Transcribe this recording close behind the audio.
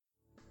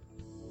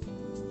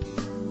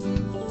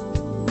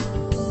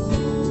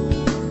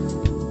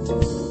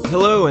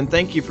Hello, and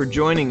thank you for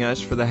joining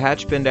us for the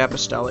Hatchbend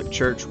Apostolic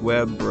Church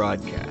web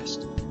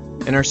broadcast.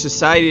 In our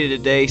society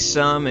today,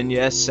 some, and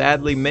yes,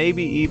 sadly,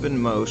 maybe even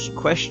most,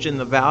 question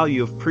the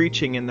value of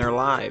preaching in their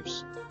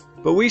lives.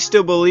 But we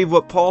still believe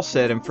what Paul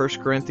said in 1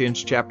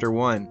 Corinthians chapter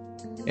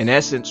 1. In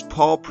essence,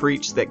 Paul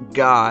preached that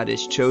God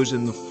has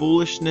chosen the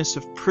foolishness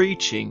of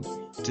preaching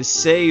to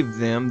save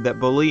them that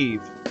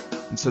believe.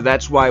 And so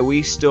that's why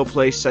we still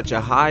place such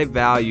a high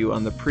value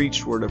on the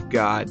preached word of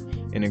God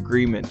in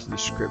agreement to the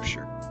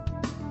Scripture.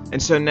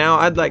 And so now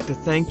I'd like to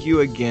thank you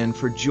again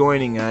for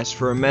joining us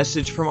for a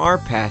message from our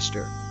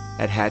pastor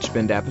at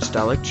Hatchbend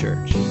Apostolic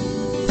Church. I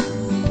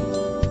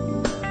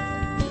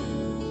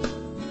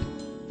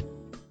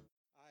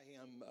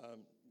am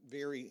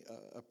very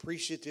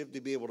appreciative to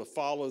be able to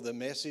follow the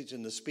message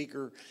and the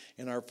speaker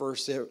in our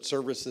first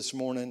service this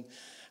morning.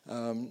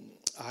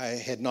 I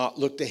had not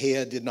looked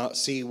ahead, did not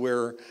see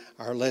where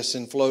our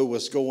lesson flow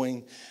was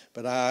going,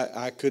 but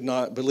I could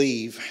not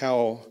believe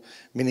how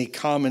many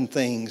common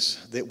things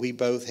that we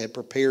both had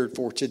prepared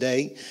for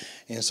today.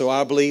 And so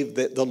I believe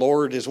that the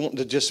Lord is wanting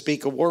to just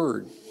speak a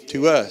word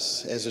to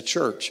us as a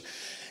church.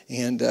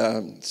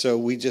 And so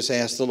we just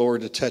ask the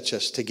Lord to touch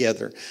us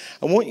together.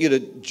 I want you to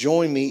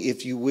join me,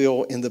 if you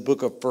will, in the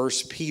book of 1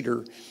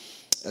 Peter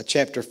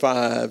chapter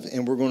 5,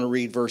 and we're going to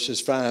read verses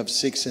 5,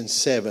 6, and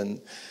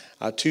 7.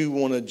 I too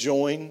want to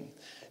join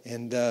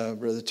and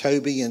Brother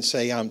Toby and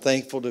say I'm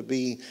thankful to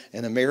be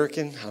an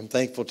American. I'm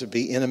thankful to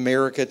be in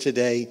America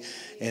today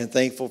and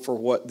thankful for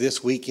what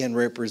this weekend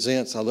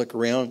represents. I look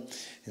around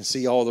and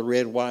see all the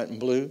red, white, and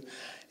blue.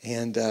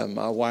 And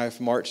my wife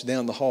marched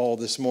down the hall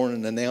this morning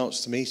and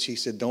announced to me, she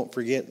said, "Don't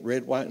forget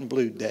Red, White, and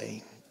Blue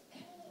Day."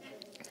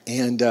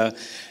 And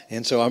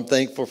so I'm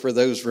thankful for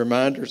those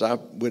reminders. I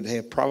would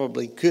have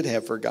could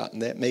have forgotten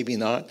that, maybe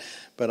not,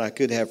 but I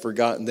could have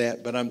forgotten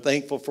that. But I'm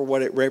thankful for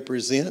what it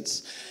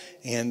represents.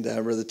 And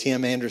Brother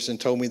Tim Anderson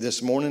told me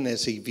this morning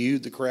as he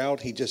viewed the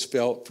crowd, he just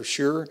felt for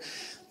sure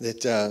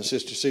that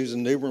Sister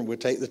Susan Newbern would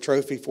take the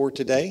trophy for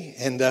today.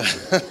 And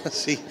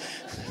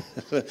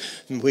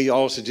we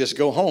all should just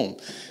go home.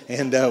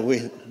 And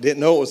we didn't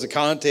know it was a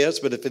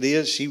contest, but if it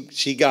is,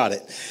 she got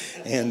it.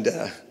 And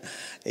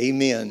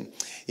amen.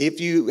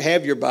 If you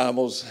have your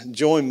Bibles,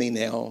 join me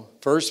now.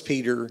 1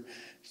 Peter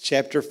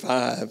chapter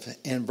 5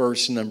 and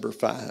verse number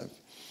 5.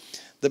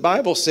 The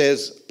Bible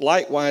says,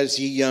 "Likewise,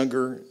 ye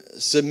younger,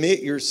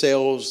 submit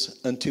yourselves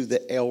unto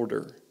the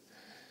elder.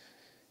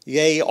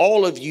 Yea,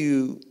 all of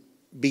you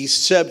be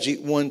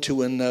subject one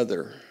to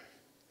another,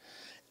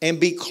 and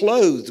be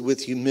clothed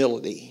with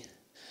humility.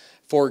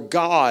 For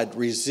God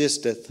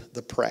resisteth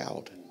the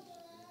proud,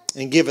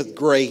 and giveth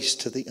grace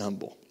to the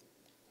humble.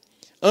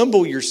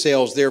 Humble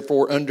yourselves,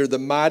 therefore, under the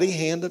mighty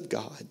hand of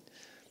God,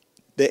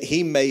 that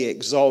he may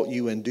exalt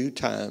you in due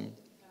time."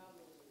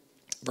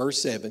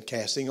 Verse 7,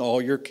 "Casting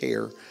all your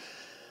care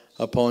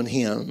upon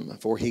him,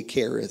 for he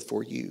careth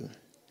for you."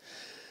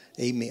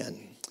 Amen.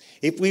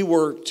 If we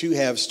were to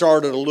have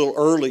started a little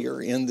earlier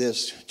in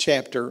this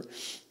chapter,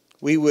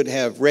 we would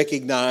have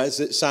recognized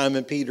that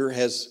Simon Peter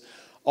has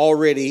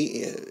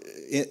already,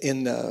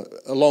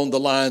 along the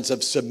lines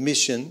of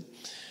submission,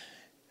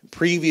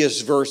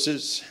 previous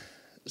verses,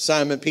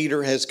 Simon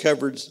Peter has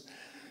covered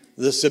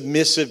the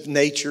submissive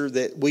nature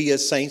that we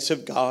as saints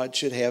of God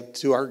should have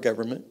to our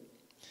government,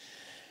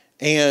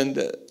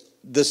 and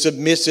the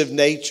submissive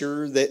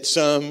nature that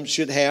some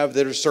should have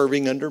that are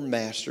serving under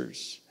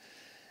masters.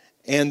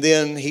 And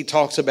then he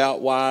talks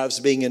about wives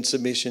being in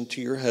submission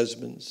to your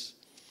husbands.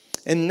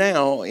 And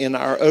now in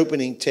our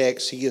opening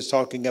text, he is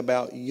talking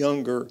about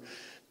younger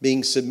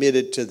being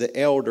submitted to the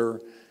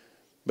elder.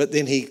 But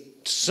then he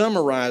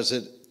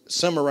summarizes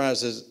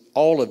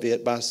all of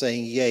it by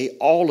saying, "Yea,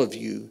 all of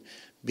you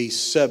be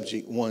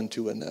subject one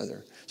to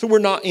another." So we're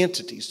not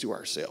entities to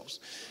ourselves.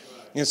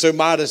 And so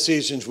my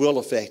decisions will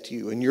affect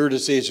you, and your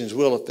decisions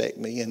will affect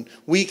me. And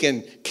we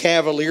can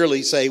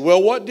cavalierly say,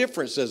 "Well, what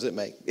difference does it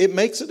make?" It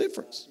makes a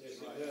difference.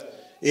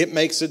 It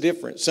makes a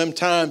difference.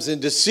 Sometimes in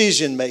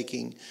decision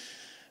making,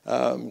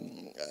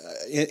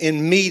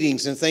 in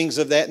meetings and things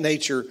of that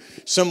nature,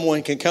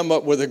 someone can come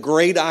up with a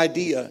great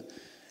idea,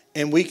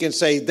 and we can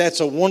say, "That's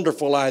a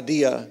wonderful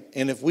idea."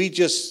 And if we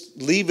just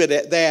leave it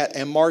at that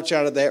and march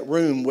out of that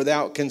room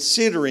without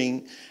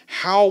considering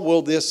how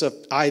will this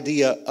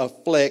idea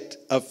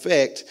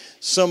affect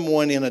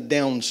someone in a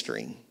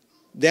downstream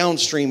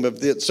of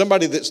this,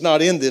 somebody that's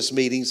not in this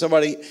meeting,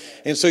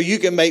 and so you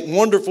can make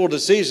wonderful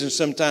decisions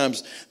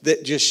sometimes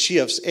that just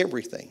shifts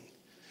everything.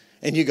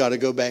 And you got to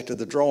go back to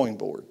the drawing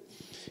board.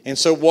 And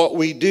so what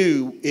we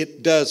do,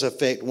 it does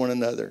affect one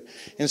another.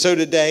 And so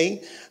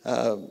today,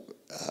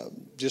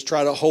 just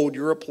try to hold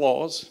your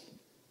applause.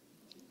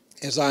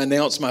 As I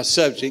announce my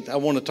subject, I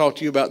want to talk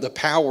to you about the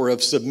power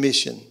of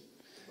submission.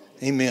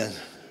 Amen.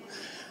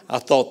 I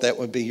thought that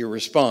would be your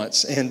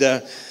response.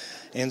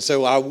 And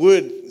so I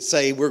would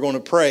say we're going to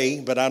pray,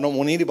 but I don't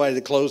want anybody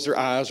to close their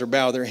eyes or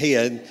bow their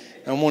head.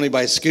 I don't want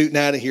anybody scooting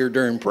out of here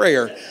during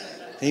prayer.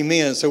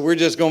 Amen. So we're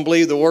just going to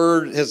believe the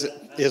word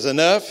is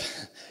enough.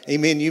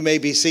 Amen. You may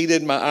be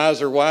seated. My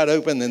eyes are wide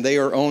open and they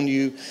are on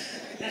you.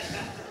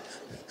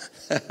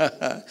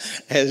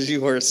 as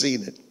you are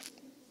seated.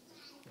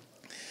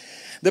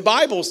 The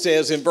Bible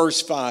says in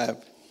verse 5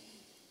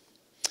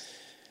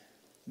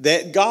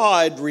 that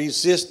God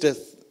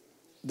resisteth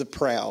the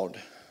proud.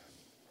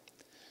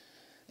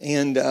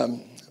 And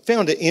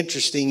found it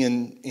interesting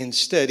in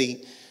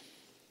study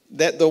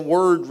that the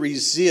word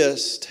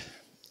resist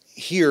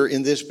here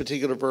in this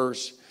particular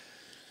verse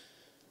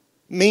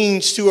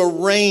means to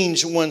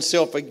arrange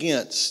oneself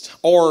against,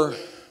 or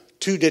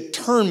to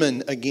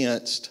determine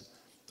against,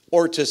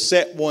 or to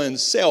set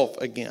oneself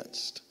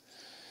against.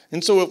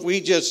 And so if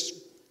we just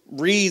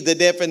read the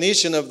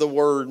definition of the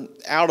word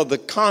out of the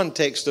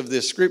context of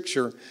this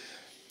scripture,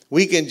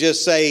 we can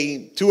just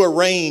say to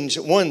arrange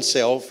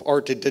oneself,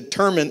 or to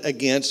determine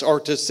against, or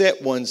to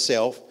set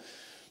oneself.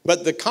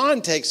 But the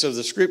context of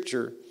the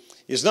scripture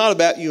is not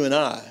about you and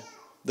I.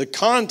 The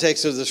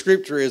context of the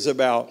scripture is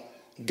about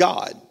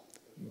God.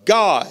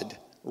 God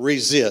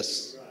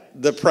resists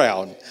the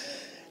proud.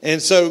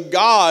 And so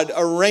God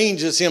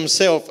arranges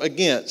himself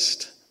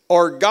against,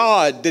 or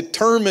God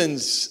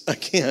determines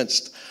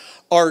against,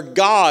 or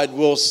God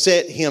will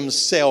set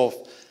himself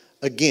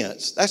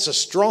against. That's a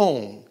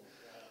strong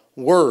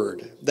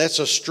word. That's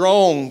a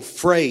strong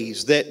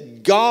phrase,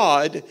 that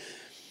God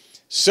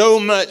so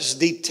much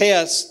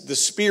detests the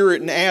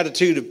spirit and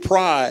attitude of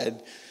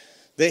pride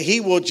that he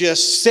will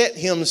just set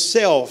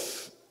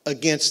himself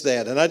against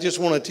that. And I just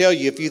want to tell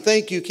you, if you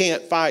think you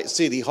can't fight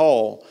City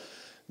Hall,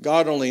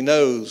 God only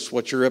knows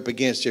what you're up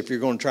against if you're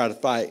going to try to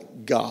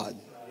fight God.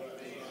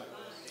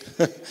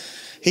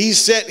 He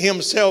set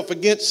himself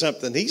against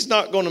something. He's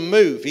not going to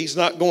move. He's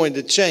not going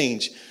to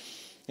change.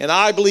 And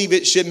I believe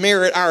it should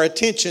merit our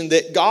attention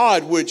that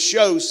God would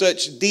show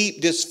such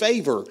deep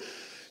disfavor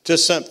to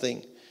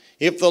something.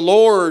 If the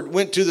Lord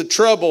went to the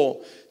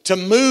trouble to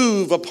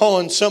move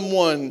upon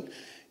someone,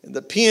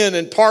 the pen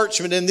and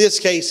parchment in this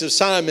case of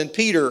Simon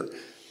Peter,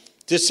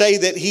 to say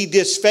that he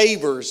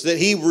disfavors, that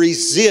he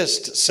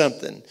resists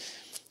something.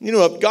 You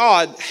know, if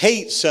God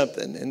hates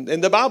something,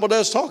 and the Bible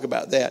does talk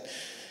about that.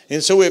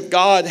 And so if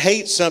God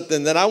hates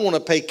something, then I want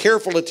to pay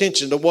careful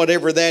attention to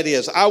whatever that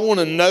is. I want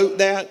to note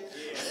that,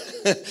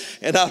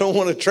 and I don't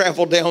want to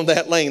travel down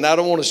that lane. I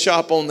don't want to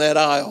shop on that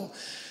aisle.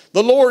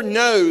 The Lord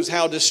knows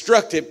how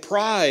destructive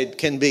pride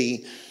can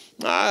be.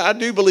 I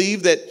do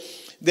believe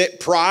that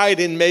pride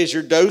in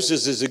measured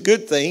doses is a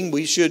good thing.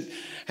 We should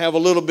have a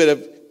little bit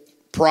of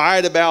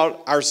pride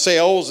about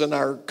ourselves and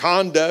our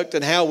conduct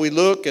and how we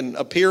look and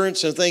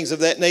appearance and things of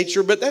that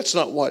nature. But that's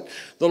not what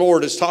the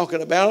Lord is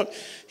talking about.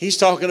 He's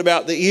talking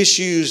about the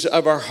issues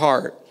of our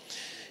heart.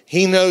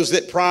 He knows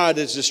that pride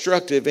is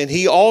destructive. And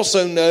he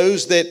also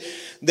knows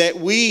that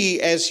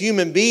we as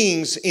human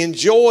beings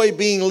enjoy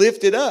being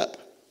lifted up.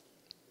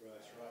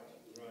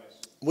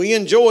 We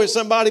enjoy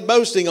somebody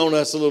boasting on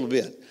us a little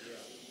bit.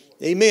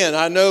 Amen.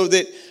 I know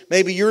that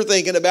maybe you're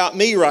thinking about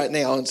me right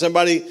now, and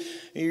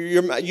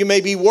you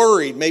may be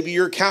worried. Maybe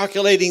you're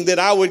calculating that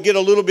I would get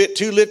a little bit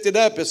too lifted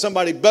up if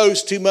somebody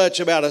boasts too much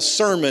about a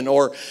sermon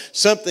or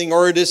something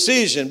or a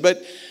decision.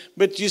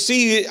 But you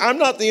see, I'm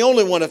not the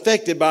only one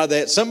affected by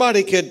that.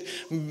 Somebody can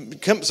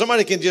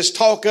just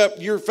talk up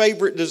your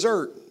favorite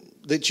dessert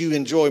that you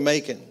enjoy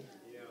making.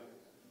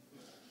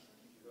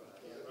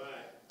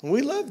 And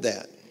we love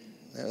that.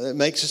 It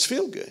makes us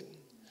feel good.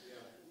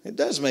 It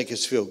does make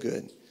us feel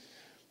good.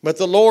 But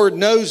the Lord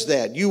knows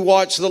that. You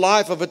watch the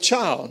life of a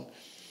child.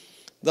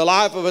 The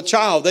life of a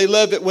child. They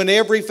love it when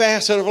every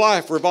facet of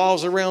life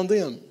revolves around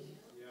them.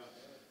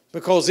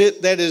 Because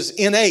that is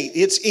innate.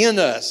 It's in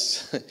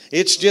us.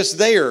 It's just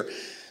there.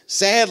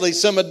 Sadly,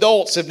 some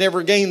adults have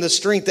never gained the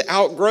strength to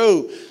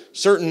outgrow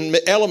certain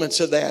elements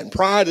of that. And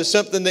pride is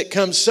something that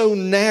comes so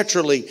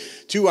naturally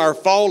to our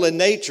fallen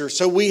nature.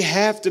 So we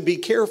have to be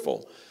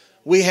careful.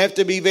 We have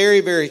to be very,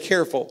 very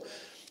careful.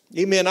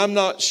 Amen. I'm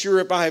not sure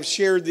if I have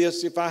shared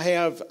this. If I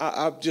have,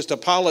 I just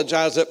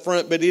apologize up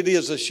front, but it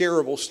is a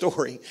shareable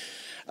story.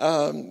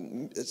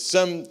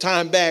 Some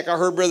time back, I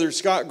heard Brother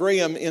Scott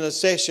Graham in a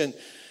session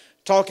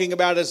talking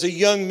about, as a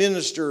young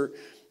minister,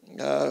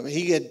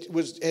 he had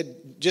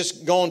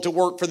just gone to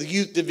work for the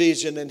youth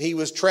division, and he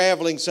was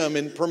traveling some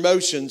in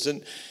promotions,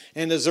 and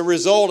as a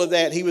result of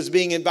that, he was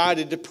being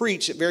invited to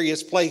preach at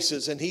various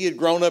places. And he had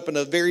grown up in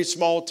a very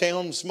small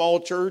town, small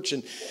church,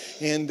 and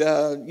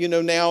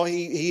now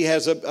he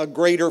has a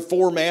greater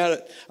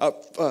format,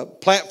 a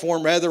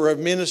platform rather, of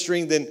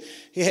ministering than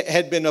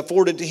had been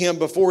afforded to him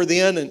before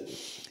then.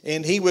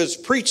 And he was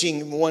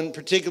preaching one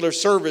particular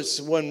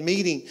service, one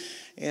meeting,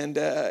 and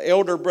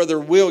Elder Brother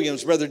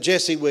Williams, Brother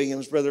Jesse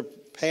Williams, Brother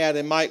Pat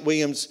and Mike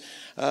Williams'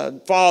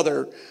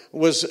 father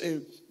was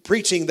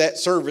preaching that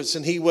service,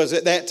 and he was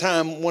at that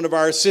time one of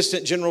our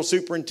assistant general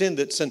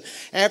superintendents. And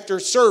after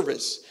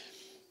service,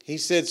 he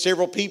said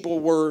several people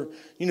were,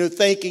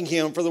 thanking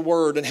him for the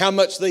word and how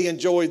much they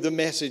enjoyed the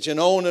message, and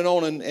on and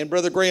on. And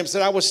Brother Graham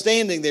said, I was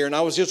standing there and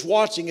I was just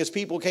watching as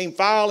people came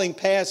filing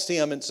past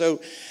him. And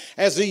so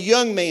as a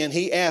young man,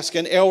 he asked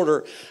an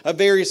elder a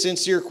very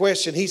sincere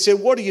question. He said,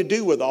 what do you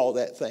do with all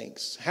that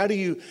things? How do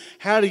you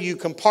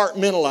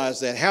compartmentalize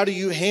that? How do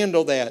you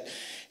handle that?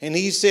 And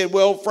he said,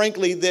 well,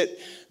 frankly,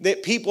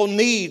 that people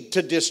need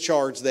to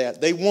discharge that.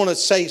 They want to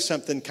say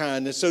something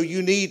kind, and so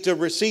you need to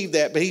receive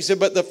that. But he said,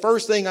 but the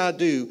first thing I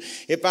do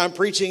if I'm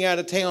preaching out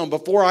of town,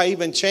 before I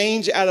even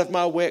change out of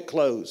my wet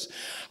clothes,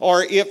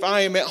 or if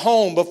I am at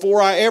home,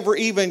 before I ever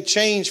even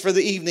change for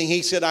the evening,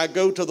 he said, I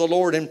go to the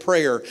Lord in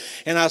prayer.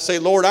 And I say,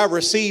 Lord, I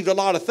received a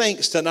lot of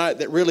thanks tonight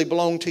that really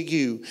belong to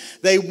you.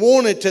 They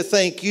wanted to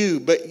thank you,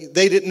 but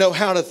they didn't know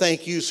how to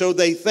thank you, so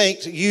they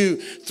thanked you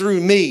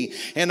through me.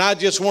 And I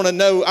just want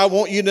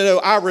you to know,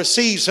 I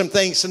received some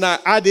things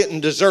tonight I didn't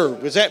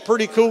deserve. Is that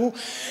pretty cool?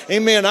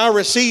 Amen. I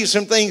received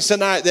some things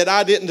tonight that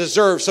I didn't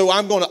deserve, so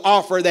I'm going to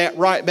offer that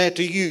right back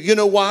to you. You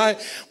know why?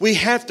 We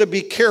have to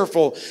be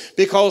careful,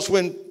 because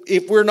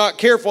if we're not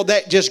careful,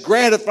 that just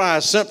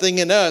gratifies something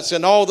in us.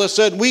 And all of a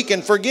sudden we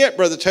can forget,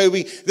 Brother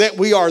Toby, that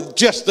we are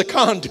just the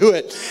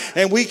conduit.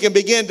 And we can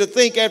begin to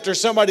think, after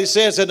somebody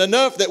says it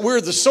enough, that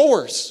we're the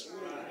source.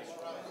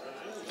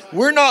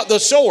 We're not the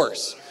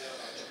source.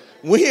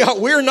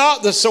 We're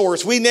not the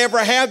source. We never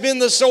have been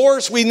the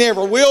source. We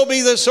never will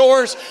be the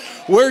source.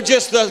 We're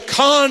just the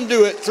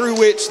conduit through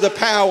which the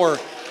power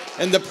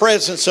and the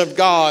presence of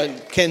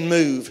God can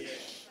move.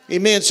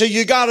 Amen. So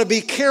you got to be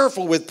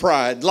careful with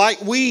pride.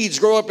 Like weeds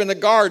grow up in the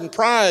garden,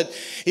 pride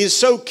is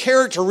so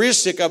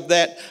characteristic of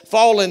that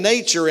fallen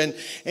nature. And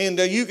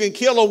you can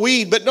kill a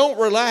weed, but don't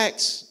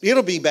relax.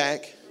 It'll be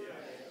back.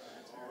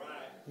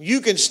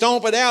 You can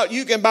stomp it out.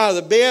 You can buy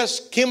the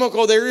best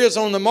chemical there is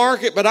on the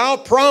market, but I'll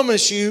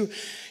promise you,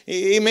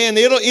 amen,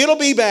 it'll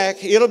be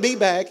back. It'll be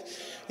back.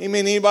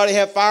 Amen. Anybody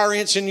have fire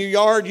ants in your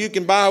yard? You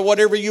can buy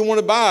whatever you want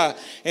to buy,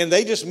 and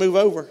they just move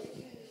over.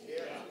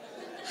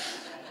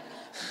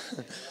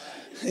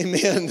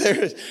 Amen.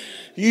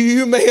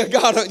 You may have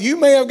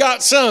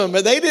got some,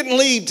 but they didn't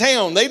leave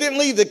town. They didn't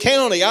leave the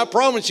county. I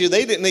promise you,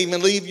 they didn't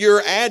even leave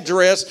your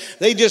address.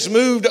 They just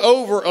moved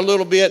over a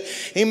little bit.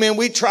 Amen.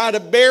 We try to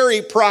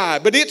bury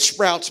pride, but it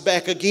sprouts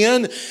back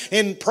again,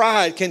 and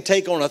pride can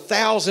take on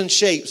 1,000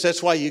 shapes.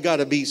 That's why you got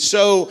to be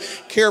so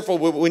careful.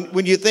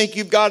 When you think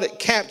you've got it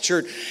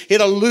captured,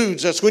 it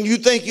eludes us. When you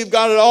think you've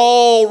got it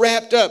all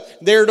wrapped up,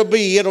 there it'll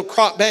be. It'll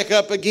crop back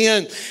up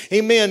again.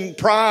 Amen.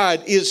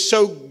 Pride is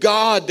so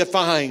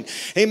God-defying.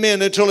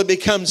 Amen. Until it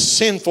becomes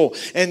sinful,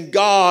 and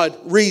God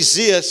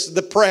resists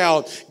the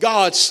proud.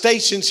 God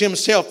stations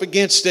himself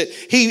against it.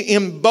 He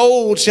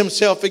embolds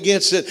himself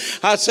against it.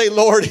 I say,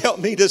 Lord, help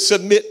me to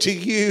submit to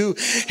you.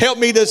 Help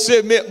me to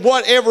submit.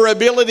 Whatever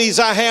abilities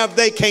I have,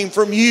 they came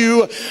from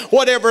you.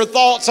 Whatever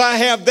thoughts I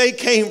have, they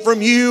came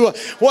from you.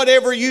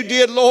 Whatever you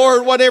did,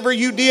 Lord, whatever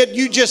you did,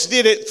 you just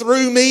did it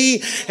through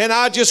me. And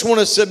I just want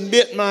to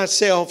submit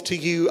myself to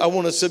you. I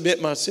want to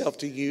submit myself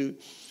to you.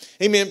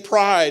 Amen.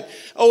 Pride.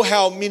 Oh,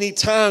 how many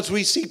times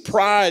we see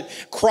pride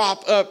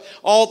crop up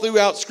all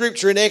throughout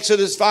Scripture. In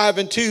Exodus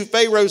 5:2,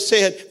 Pharaoh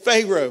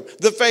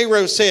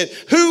said,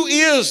 who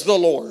is the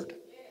Lord,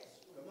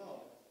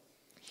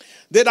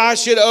 that I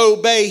should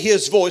obey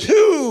his voice?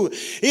 Who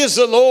is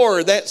the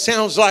Lord? That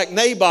sounds like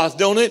Naboth,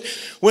 don't it?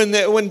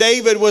 When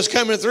David was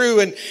coming through,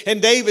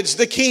 and David's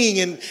the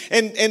king,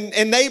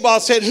 and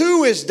Naboth said,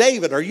 who is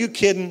David? Are you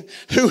kidding?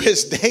 Who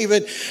is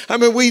David? I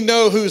mean, we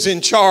know who's in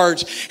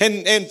charge.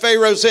 And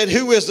Pharaoh said,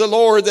 who is the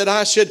Lord, that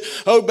I should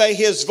obey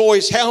his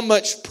voice? How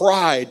much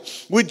pride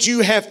would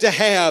you have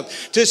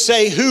to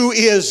say, who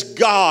is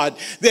God,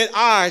 that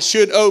I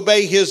should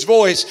obey his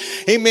voice?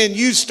 Amen.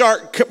 You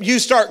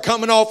start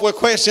coming off with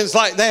questions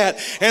like that,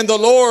 and the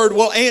Lord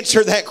will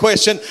answer that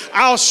question.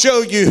 I'll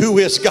show you who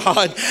is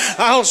God.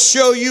 I'll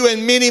show you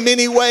in many,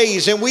 many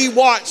ways. And we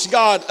watch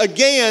God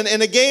again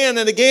and again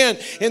and again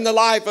in the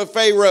life of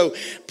Pharaoh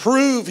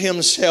prove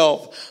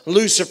himself.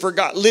 Lucifer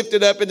got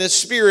lifted up in his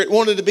spirit,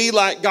 wanted to be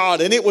like God,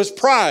 and it was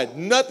pride,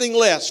 nothing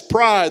less,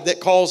 pride that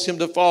caused him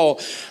to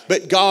fall.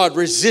 But God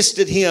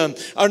resisted him.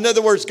 Or in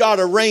other words, God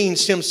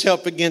arranged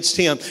himself against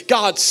him.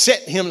 God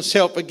set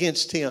himself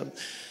against him.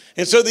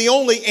 And so the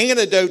only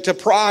antidote to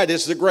pride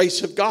is the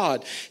grace of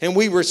God. And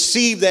we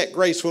receive that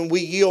grace when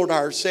we yield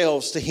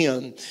ourselves to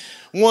him.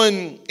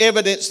 One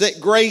evidence that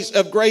grace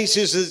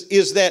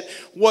is that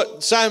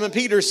what Simon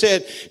Peter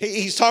said.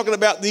 He's talking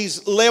about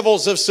these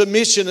levels of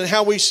submission and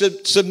how we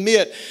should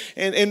submit.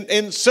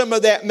 And some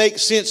of that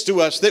makes sense to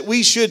us, that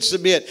we should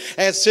submit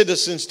as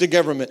citizens to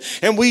government.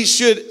 And we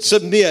should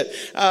submit.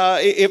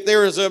 If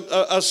there is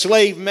a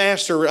slave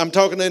master, I'm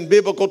talking in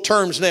biblical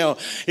terms now.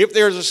 If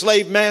there's a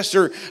slave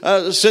master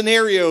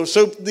scenario,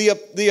 so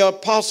the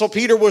Apostle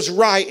Peter was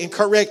right and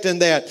correct in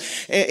that,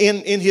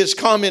 in his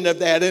comment of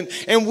that.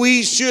 And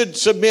we should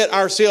submit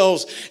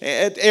ourselves,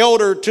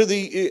 elder to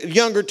the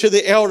younger to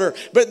the elder.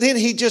 But then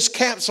he just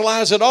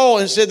capsulized it all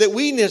and said that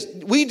we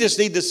just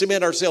need to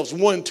submit ourselves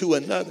one to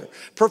another,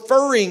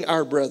 preferring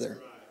our brother.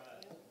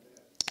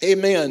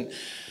 Amen.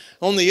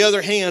 On the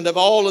other hand of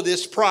all of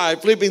this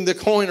pride, flipping the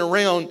coin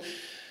around,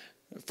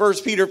 1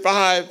 Peter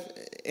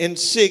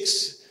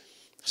 5:6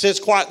 says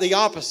quite the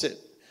opposite.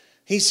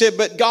 He said,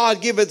 but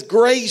God giveth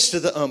grace to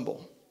the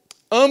humble.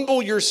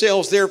 Humble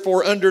yourselves,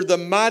 therefore, under the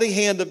mighty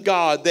hand of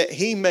God, that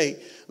he may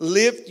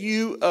lift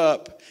you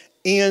up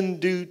in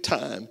due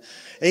time.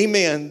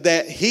 Amen.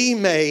 That he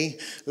may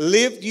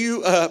lift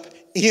you up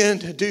in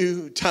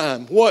due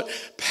time. What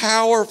a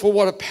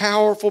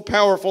powerful,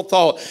 powerful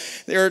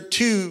thought. There are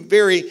two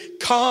very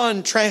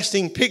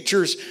contrasting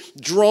pictures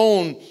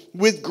drawn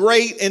with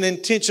great and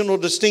intentional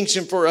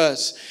distinction for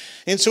us.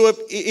 And so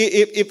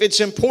if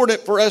it's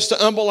important for us to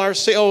humble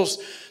ourselves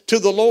to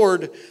the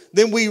Lord,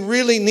 then we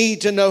really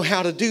need to know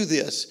how to do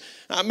this.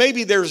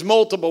 Maybe there's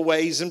multiple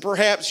ways, and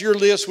perhaps your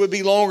list would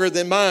be longer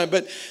than mine,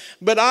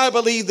 but I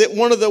believe that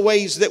one of the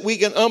ways that we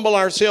can humble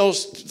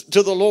ourselves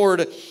to the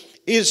Lord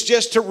is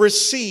just to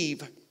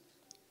receive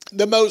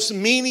the most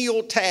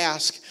menial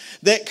task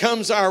that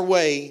comes our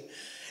way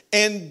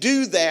and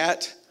do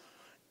that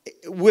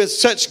with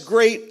such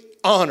great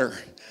honor.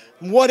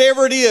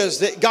 Whatever it is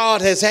that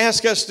God has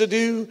asked us to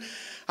do,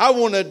 I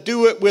want to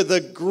do it with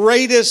the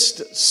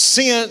greatest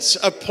sense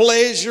of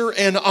pleasure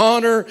and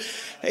honor.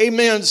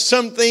 Amen.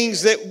 Some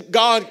things that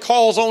God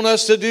calls on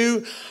us to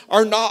do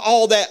are not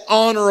all that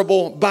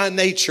honorable by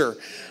nature.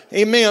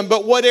 Amen.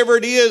 But whatever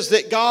it is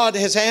that God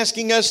is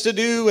asking us to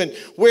do, and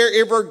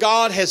wherever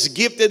God has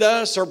gifted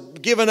us or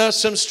given us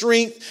some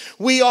strength,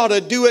 we ought to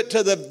do it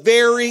to the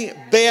very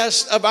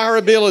best of our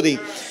ability.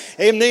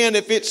 Amen.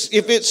 If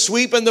it's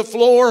sweeping the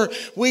floor,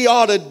 we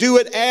ought to do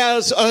it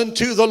as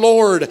unto the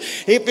Lord.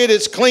 If it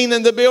is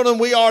cleaning the building,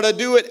 we ought to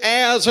do it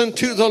as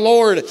unto the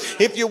Lord.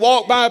 If you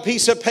walk by a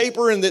piece of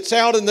paper and it's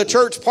out in the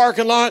church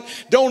parking lot,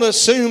 don't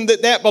assume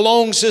that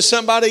belongs to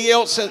somebody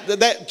else.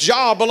 That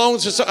job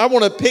belongs to somebody. I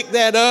want to pick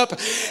that up.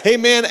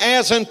 Amen.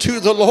 As unto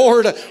the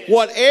Lord,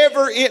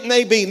 whatever it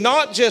may be,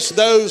 not just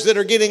those that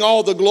are getting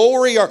all the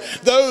glory or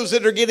those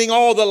that are getting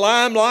all the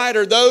limelight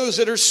or those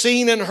that are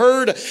seen and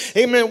heard.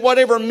 Amen.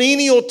 Whatever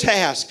menial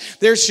task,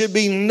 there should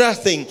be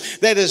nothing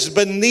that is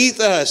beneath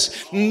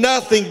us,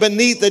 nothing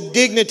beneath the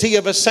dignity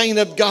of a saint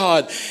of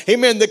God.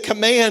 Amen. The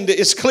command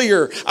is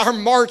clear. Our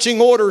marching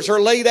orders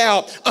are laid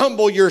out.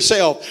 Humble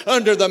yourself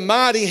under the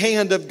mighty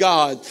hand of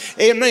God.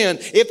 Amen.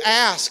 If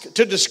asked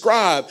to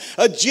describe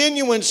a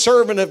genuine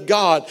servant of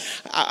God,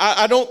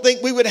 I don't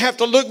think we would have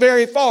to look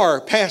very far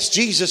past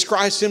Jesus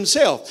Christ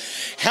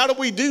himself. How do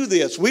we do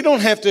this? We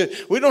don't have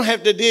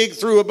to dig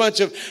through a bunch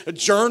of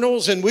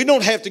journals, and we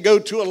don't have to go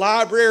to a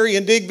library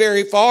and dig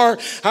very far.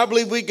 I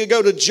believe we could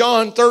go to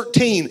John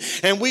 13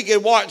 and we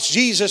could watch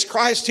Jesus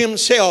Christ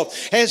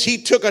himself as he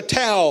took a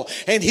towel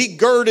and he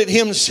girded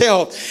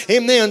himself.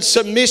 Amen.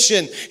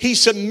 Submission. He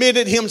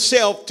submitted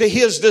himself to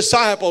his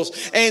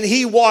disciples and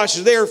he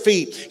washed their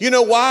feet. You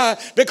know why?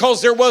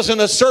 Because there wasn't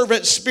a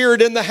servant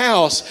spirit in the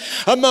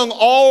house. Among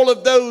all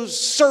of those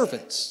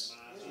servants,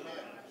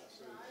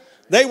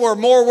 they were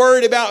more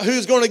worried about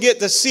who's going to get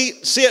the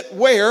seat, sit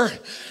where.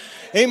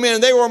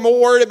 Amen. They were more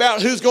worried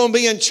about who's going to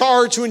be in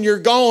charge when you're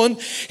gone.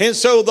 And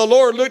so the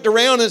Lord looked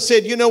around and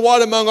said, you know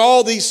what? Among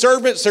all these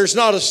servants, there's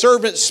not a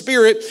servant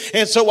spirit.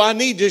 And so I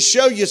need to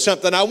show you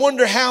something. I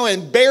wonder how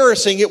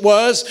embarrassing it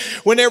was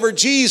whenever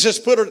Jesus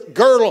put a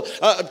girdle,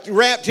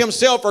 wrapped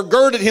himself or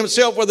girded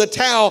himself with a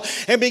towel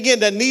and began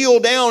to kneel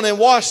down and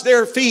wash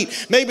their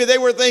feet. Maybe they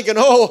were thinking,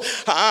 oh,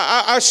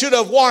 I should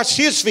have washed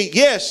his feet.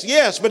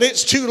 Yes, but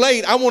it's too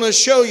late. I want to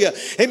show you.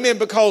 Amen.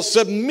 Because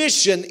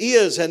submission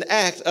is an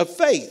act of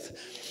faith.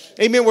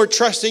 Amen. We're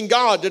trusting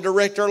God to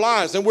direct our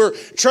lives, and we're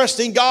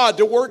trusting God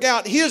to work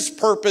out his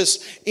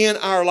purpose in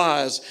our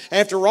lives.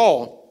 After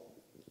all,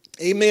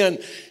 amen,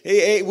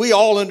 we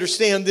all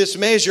understand this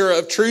measure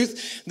of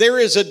truth. There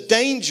is a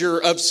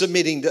danger of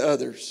submitting to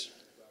others.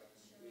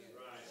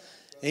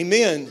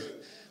 Amen.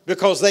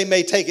 Because they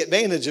may take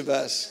advantage of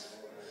us.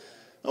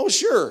 Oh,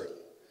 sure.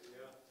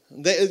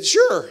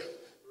 Sure.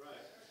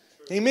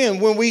 Amen.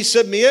 When we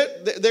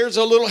submit, there's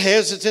a little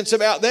hesitance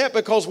about that,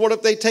 because what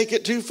if they take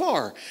it too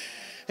far?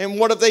 And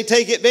what if they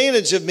take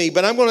advantage of me?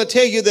 But I'm going to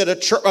tell you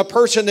that a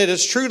person that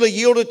is truly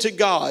yielded to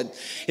God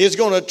is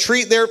going to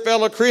treat their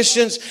fellow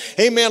Christians,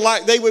 amen,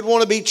 like they would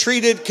want to be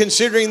treated,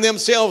 considering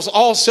themselves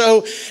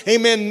also,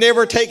 amen,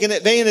 never taking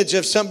advantage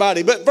of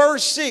somebody. But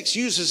verse 6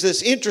 uses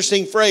this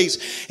interesting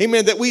phrase,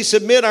 amen, that we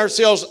submit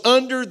ourselves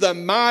under the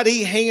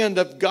mighty hand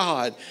of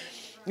God.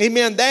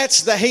 Amen.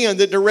 That's the hand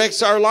that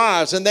directs our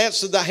lives, and that's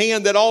the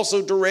hand that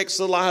also directs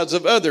the lives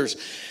of others.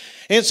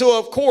 And so,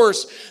 of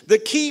course, the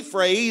key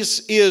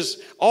phrase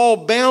is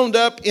all bound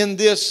up in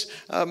this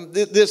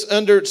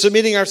under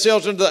submitting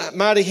ourselves under the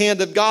mighty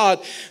hand of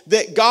God,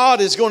 that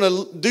God is going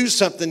to do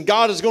something.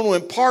 God is going to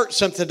impart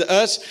something to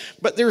us.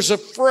 But there's a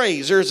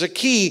phrase, there's a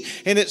key,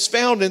 and it's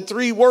found in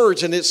 3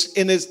 words. And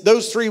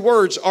those 3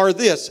 words are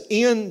this: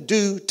 in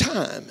due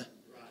time.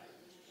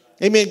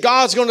 Amen.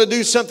 God's going to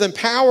do something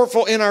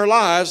powerful in our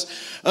lives.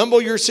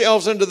 Humble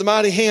yourselves under the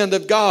mighty hand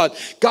of God.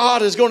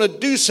 God is going to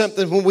do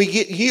something when we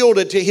get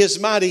yielded to his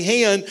mighty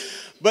hand,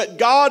 but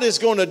God is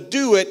going to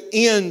do it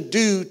in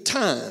due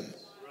time.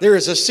 There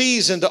is a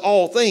season to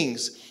all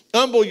things.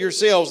 Humble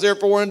yourselves,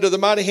 therefore, under the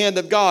mighty hand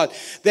of God,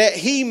 that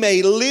he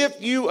may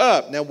lift you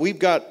up. Now, we've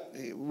got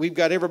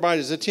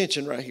everybody's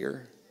attention right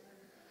here,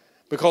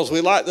 because we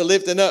like the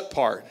lifting up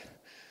part.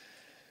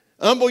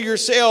 Humble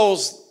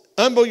yourselves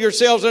Humble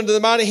yourselves under the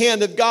mighty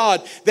hand of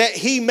God, that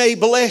He may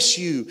bless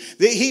you,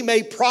 that He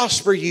may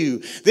prosper you,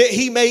 that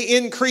He may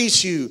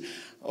increase you.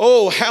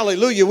 Oh,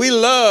 hallelujah. We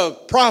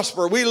love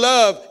prosper. We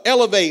love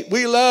elevate.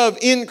 We love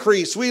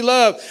increase. We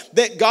love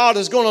that God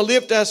is going to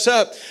lift us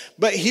up.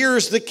 But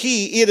here's the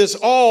key. It is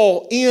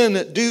all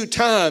in due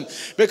time,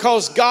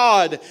 because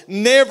God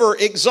never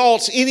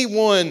exalts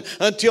anyone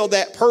until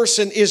that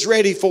person is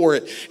ready for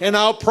it. And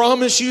I'll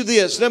promise you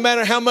this, no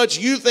matter how much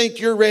you think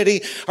you're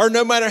ready, or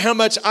no matter how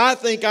much I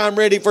think I'm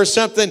ready for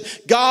something,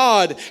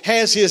 God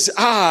has His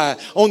eye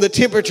on the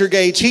temperature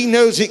gauge. He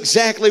knows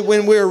exactly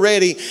when we're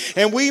ready.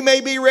 And we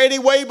may be ready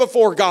way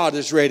before God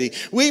is ready.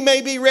 We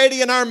may be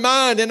ready in our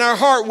mind and our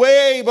heart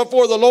way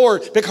before the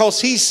Lord,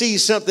 because He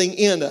sees something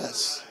in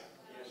us.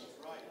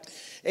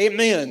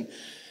 Amen.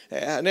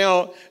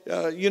 Now,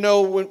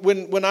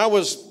 when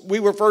we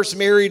were first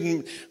married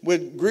and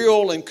would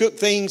grill and cook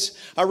things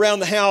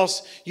around the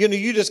house,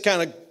 you just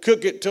kind of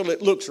cook it till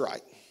it looks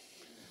right.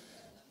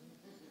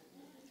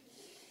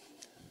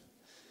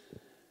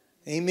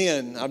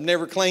 Amen. I've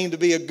never claimed to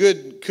be a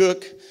good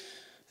cook,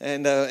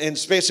 and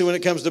especially when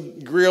it comes to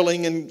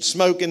grilling and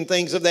smoking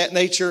things of that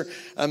nature,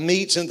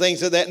 meats and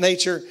things of that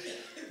nature.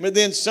 But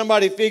then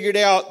somebody figured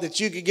out that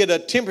you could get a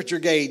temperature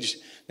gauge.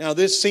 Now,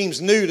 this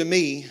seems new to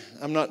me.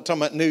 I'm not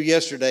talking about new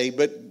yesterday,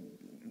 but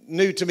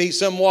new to me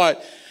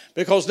somewhat,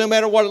 because no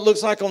matter what it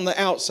looks like on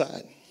the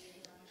outside,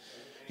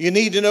 you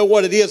need to know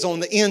what it is on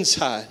the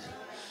inside.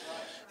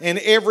 And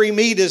every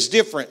meat is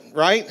different,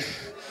 right?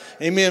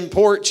 Amen.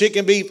 Pork,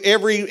 chicken, beef,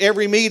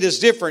 every meat is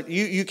different.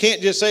 You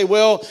can't just say,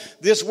 well,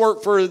 this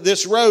worked for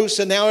this roast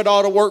and now it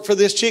ought to work for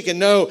this chicken.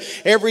 No,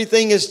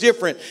 everything is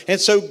different. And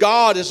so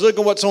God is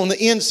looking what's on the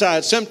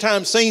inside.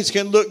 Sometimes things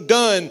can look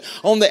done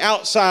on the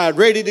outside,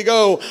 ready to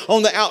go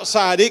on the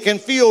outside. It can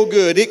feel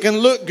good. It can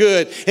look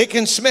good. It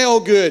can smell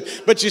good.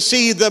 But you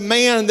see, the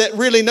man that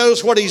really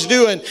knows what he's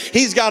doing,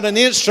 he's got an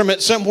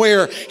instrument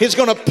somewhere. He's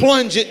going to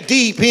plunge it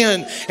deep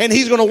in, and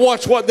he's going to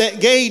watch what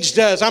that gauge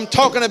does. I'm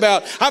talking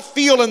about, I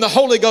feel in the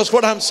Holy Ghost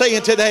what I'm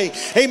saying today.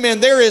 Amen.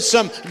 There is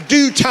some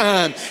due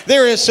time.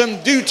 There is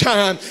some due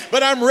time.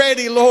 But I'm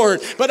ready,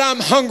 Lord. But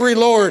I'm hungry,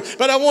 Lord.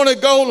 But I want to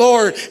go,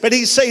 Lord. But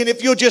He's saying,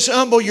 if you'll just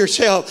humble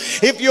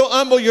yourself, if you'll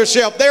humble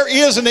yourself, there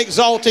is an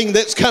exalting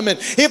that's coming.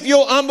 If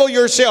you'll humble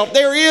yourself,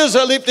 there is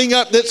a lifting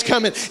up that's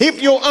coming.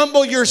 If you'll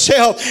humble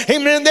yourself,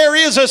 amen, there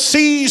is a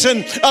season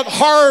of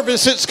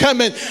harvest that's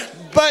coming.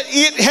 But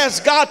it has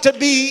got to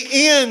be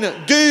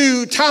in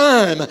due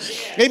time.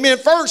 Amen.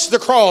 First the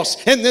cross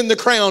and then the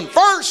crown.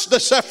 First the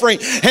suffering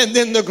and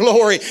then the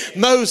glory.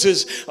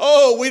 Moses,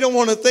 we don't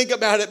want to think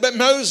about it, but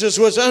Moses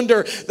was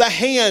under the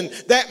hand,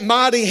 that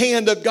mighty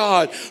hand of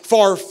God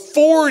for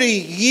 40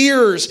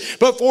 years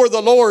before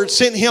the Lord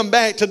sent him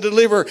back to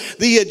deliver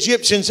the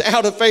Egyptians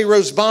out of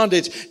Pharaoh's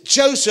bondage.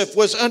 Joseph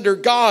was under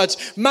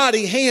God's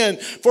mighty hand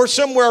for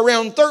somewhere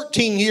around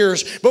 13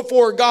 years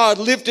before God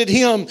lifted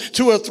him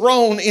to a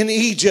throne in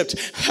Egypt.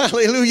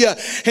 Hallelujah.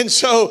 And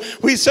so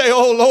we say,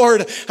 oh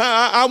Lord,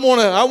 I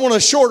want a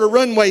shorter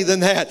runway than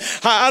that.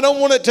 I don't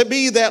want it to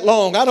be that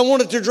long. I don't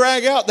want it to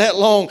drag out that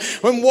long.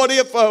 And what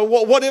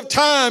if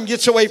time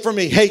gets away from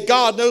me? Hey,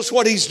 God knows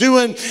what He's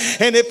doing.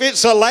 And if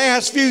it's the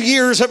last few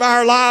years of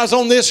our lives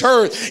on this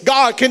earth,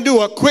 God can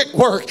do a quick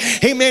work.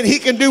 Amen. He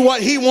can do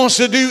what He wants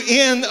to do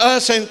in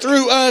us and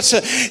through us.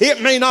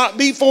 It may not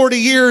be 40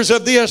 years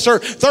of this or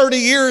 30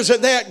 years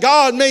of that.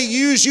 God may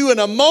use you in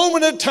a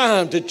moment of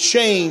time to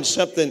change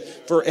something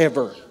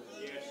forever.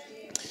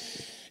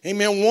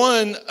 Amen.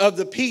 One of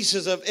the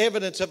pieces of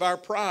evidence of our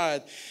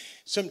pride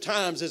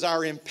sometimes is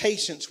our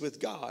impatience with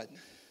God.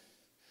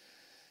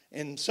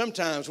 And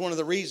sometimes one of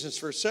the reasons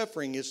for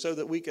suffering is so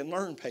that we can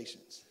learn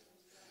patience.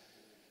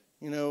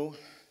 You know,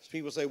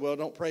 people say, well,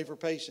 don't pray for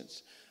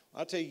patience.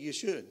 I'll tell you, you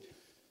should.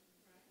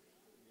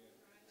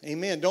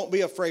 Amen. Don't be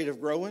afraid of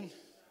growing.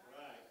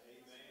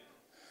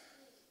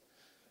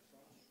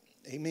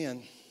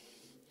 Amen.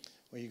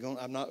 Well,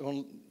 I'm not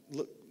going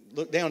to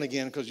look down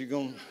again, because you're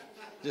going to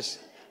just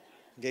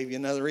gave you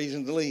another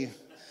reason to leave.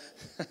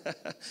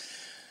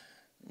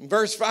 In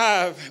verse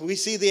 5, we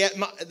see the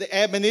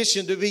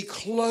admonition to be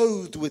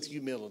clothed with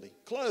humility.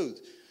 Clothed.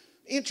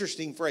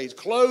 Interesting phrase.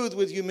 Clothed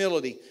with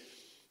humility.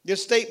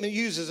 This statement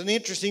uses an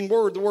interesting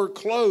word, the word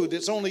clothed.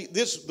 It's only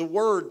the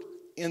word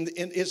in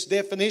its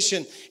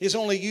definition is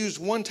only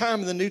used one time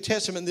in the New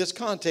Testament in this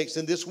context,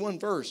 in this one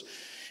verse.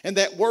 And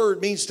that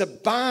word means to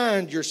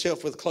bind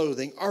yourself with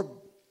clothing, or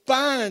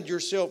bind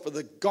yourself with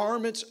the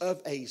garments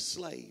of a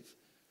slave.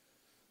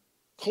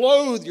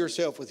 Clothe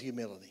yourself with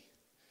humility.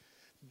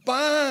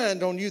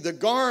 Bind on you the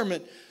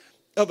garment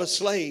of a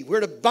slave. We're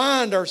to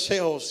bind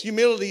ourselves.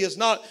 Humility is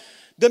not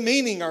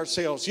demeaning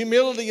ourselves.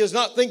 Humility is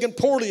not thinking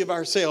poorly of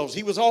ourselves.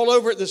 He was all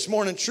over it this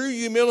morning. True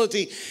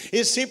humility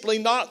is simply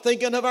not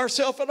thinking of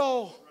ourselves at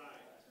all.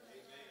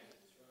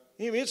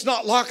 It's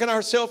not locking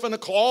ourselves in a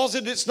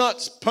closet. It's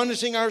not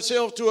punishing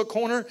ourselves to a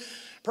corner.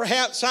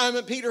 Perhaps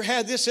Simon Peter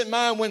had this in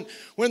mind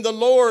when the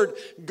Lord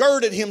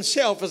girded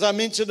Himself, as I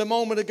mentioned a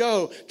moment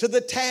ago, to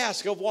the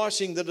task of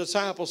washing the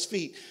disciples'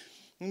 feet.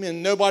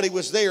 Amen. Nobody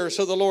was there,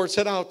 so the Lord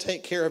said, I'll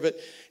take care of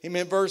it.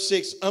 Amen. Verse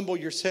 6, humble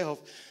yourself.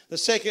 The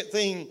second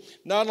thing,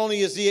 not only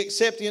is the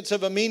acceptance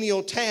of a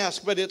menial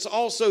task, but it's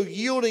also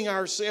yielding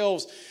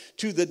ourselves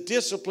to the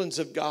disciplines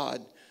of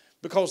God.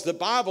 Because the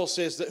Bible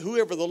says that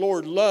whoever the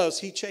Lord loves,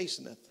 He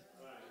chasteneth.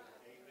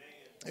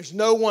 There's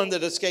no one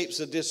that escapes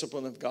the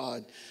discipline of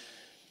God.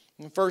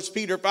 In 1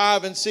 Peter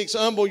 5 and 6,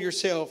 humble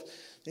yourself,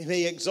 He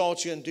may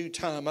exalt you in due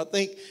time. I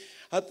think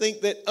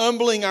that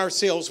humbling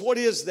ourselves, what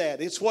is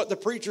that? It's what the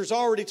preacher's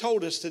already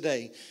told us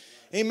today.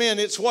 Amen.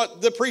 It's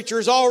what the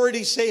preacher's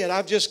already said.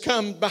 I've just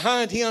come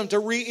behind him to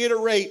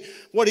reiterate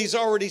what he's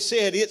already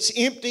said. It's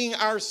emptying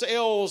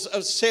ourselves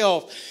of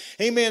self.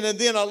 Amen. And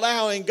then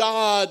allowing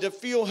God to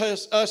fill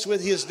us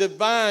with His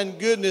divine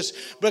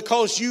goodness,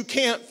 because you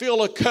can't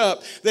fill a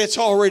cup that's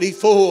already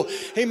full.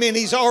 Amen.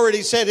 He's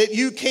already said it.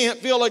 You can't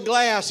fill a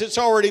glass that's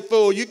already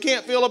full. You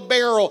can't fill a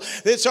barrel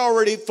that's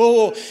already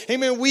full.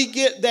 Amen. We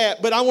get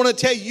that. But I want to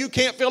tell you, you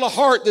can't fill a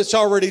heart that's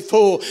already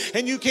full.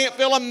 And you can't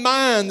fill a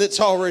mind that's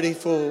already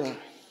full.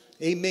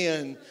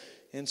 Amen.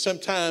 And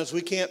sometimes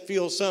we can't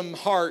fill some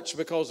hearts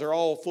because they're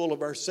all full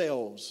of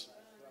ourselves.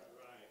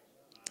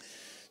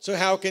 So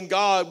how can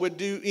God would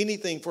do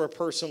anything for a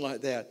person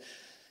like that?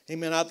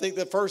 Amen. I think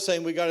the first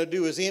thing we got to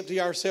do is empty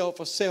ourselves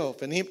of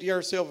self and empty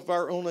ourselves of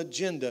our own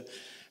agenda.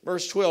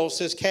 Verse 12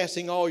 says,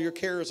 casting all your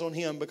cares on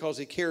Him because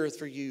He careth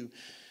for you.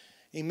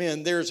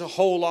 Amen. There's a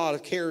whole lot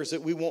of cares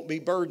that we won't be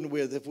burdened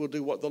with if we'll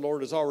do what the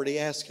Lord has already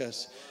asked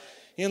us.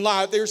 In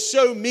life, there's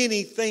so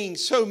many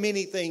things.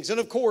 And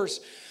of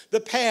course,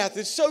 the path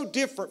is so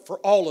different for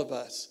all of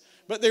us.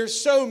 But there's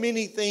so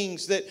many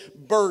things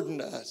that burden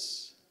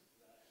us.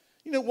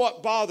 You know,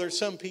 what bothers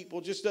some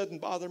people just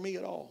doesn't bother me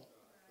at all.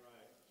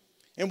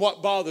 And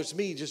what bothers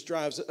me just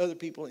drives other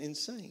people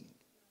insane.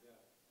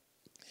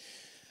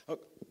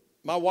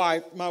 My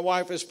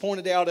wife has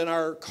pointed out in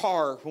our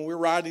car when we're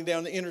riding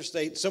down the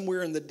interstate,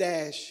 somewhere in the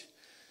dash,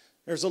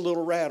 there's a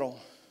little rattle.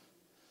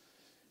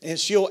 And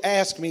she'll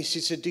ask me,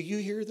 she said, do you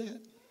hear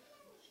that?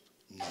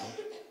 No.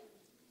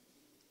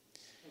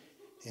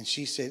 And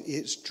she said,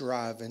 it's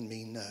driving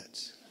me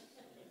nuts.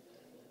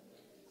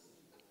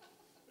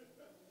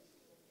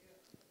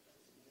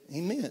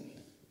 Amen.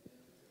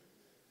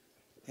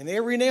 And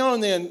every now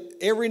and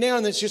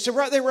then, she said,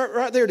 right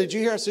there, did you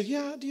hear? I said,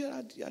 yeah, I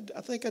did.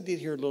 I think I did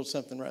hear a little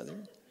something right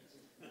there.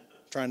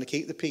 Trying to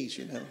keep the peace,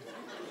 you know.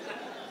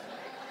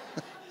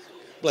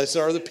 Blessed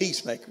are the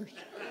peacemakers.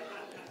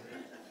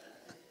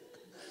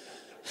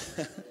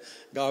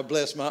 God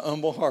bless my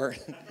humble heart.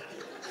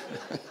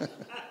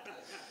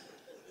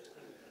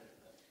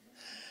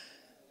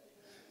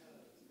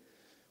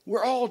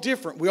 We're all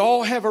different. We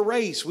all have a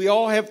race. We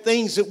all have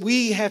things that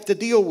we have to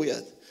deal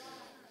with.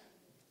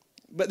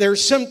 But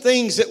there's some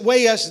things that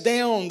weigh us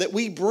down that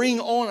we bring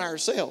on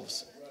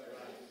ourselves.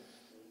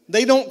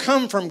 They don't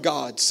come from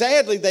God.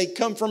 Sadly, they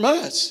come from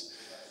us.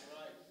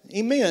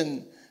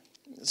 Amen.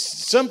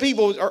 Some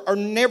people are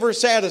never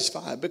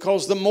satisfied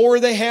because the more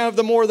they have,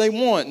 the more they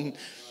want.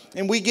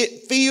 And we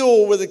get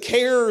filled with the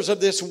cares of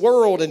this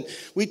world, and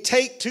we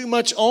take too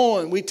much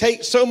on. We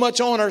take so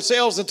much on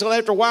ourselves until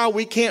after a while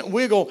we can't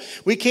wiggle.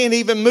 We can't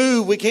even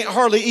move. We can't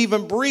hardly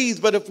even breathe.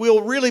 But if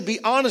we'll really be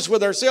honest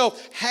with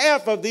ourselves,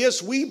 half of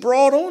this we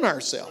brought on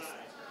ourselves.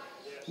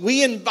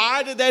 We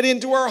invited that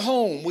into our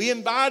home. We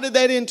invited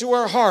that into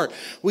our heart.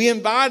 We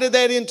invited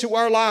that into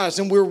our lives,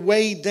 and we're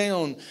weighed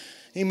down.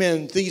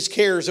 Amen. These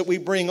cares that we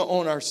bring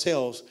on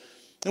ourselves.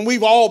 And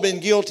we've all been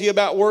guilty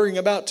about worrying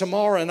about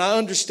tomorrow. And I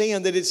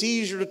understand that it's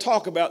easier to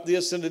talk about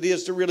this than it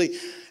is to really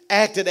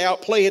act it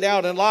out, play it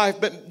out in life.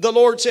 But the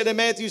Lord said in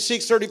Matthew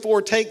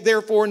 6:34, take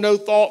therefore no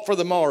thought for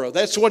the morrow.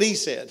 That's what He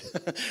said.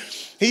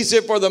 He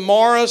said, for the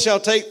morrow shall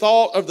take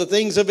thought of the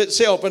things of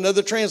itself.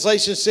 Another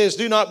translation says,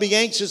 do not be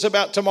anxious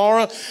about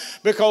tomorrow,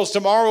 because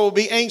tomorrow will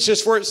be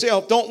anxious for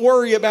itself. Don't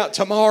worry about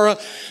tomorrow.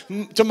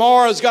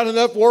 Tomorrow's got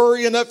enough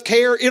worry, enough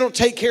care. It'll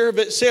take care of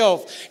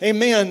itself.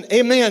 Amen.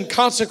 Amen.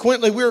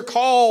 Consequently, we're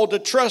called to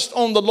trust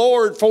on the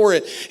Lord for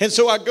it. And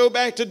so I go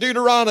back to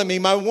Deuteronomy,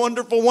 my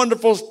wonderful,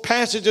 wonderful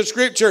passage of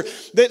Scripture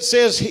that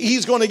says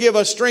He's going to give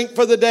us strength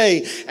for the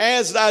day.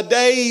 As thy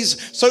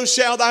days, so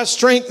shall thy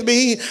strength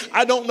be.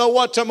 I don't know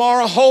what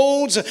tomorrow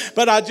holds,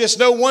 but I just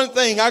know one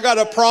thing. I got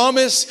a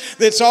promise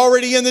that's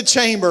already in the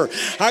chamber.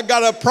 I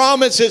got a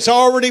promise that's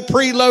already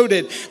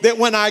preloaded, that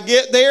when I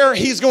get there,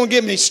 He's going to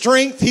give me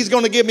strength. He's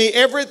going to give me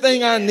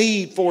everything I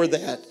need for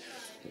that.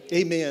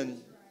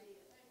 Amen.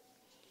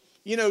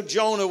 You know,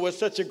 Jonah was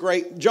such a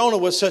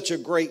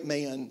great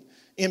man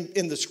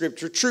in the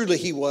Scripture. Truly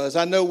he was.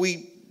 I know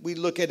we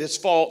look at his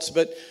faults,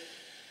 but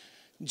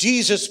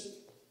Jesus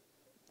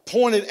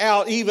pointed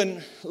out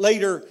even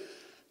later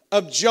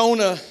of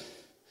Jonah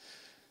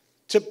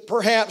to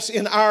perhaps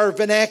in our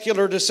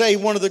vernacular to say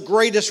one of the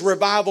greatest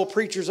revival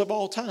preachers of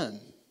all time.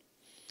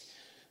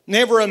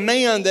 Never a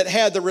man that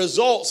had the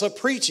results of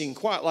preaching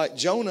quite like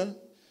Jonah.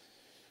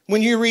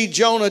 When you read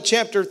Jonah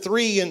chapter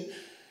 3 and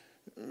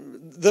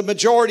the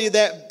majority of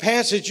that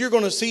passage, you're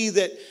going to see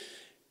that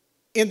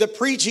in the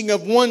preaching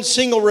of one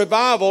single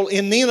revival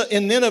in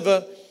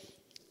Nineveh,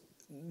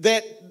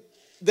 that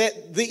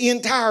that the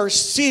entire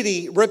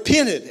city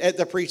repented at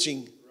the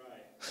preaching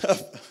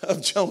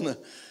of Jonah.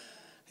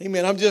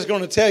 Amen. I'm just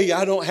going to tell you,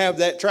 I don't have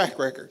that track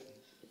record.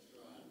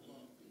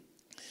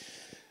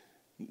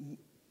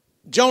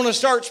 Jonah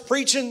starts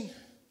preaching,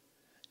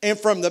 and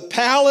from the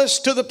palace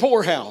to the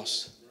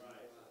poorhouse,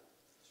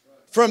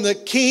 from the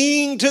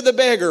king to the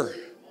beggar,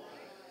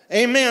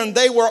 amen,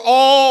 they were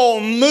all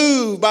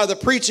moved by the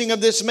preaching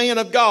of this man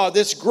of God,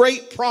 this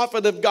great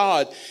prophet of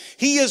God.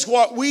 He is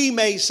what we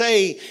may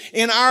say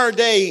in our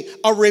day,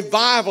 a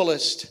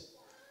revivalist.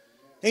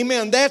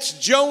 Amen. That's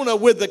Jonah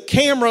with the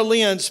camera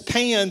lens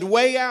panned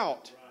way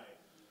out.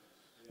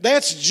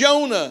 That's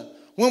Jonah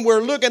when we're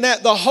looking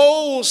at the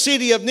whole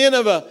city of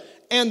Nineveh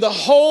and the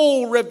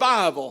whole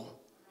revival.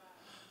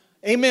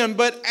 Amen.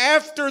 But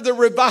after the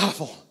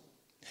revival,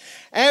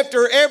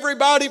 after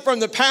everybody from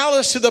the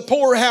palace to the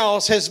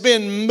poorhouse has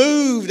been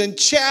moved and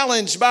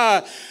challenged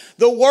by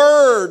the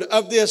word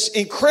of this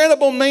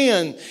incredible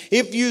man,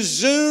 if you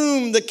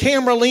zoom the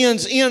camera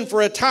lens in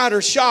for a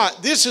tighter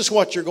shot, this is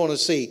what you're going to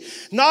see.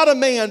 Not a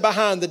man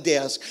behind the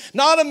desk.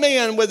 Not a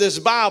man with his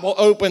Bible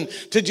open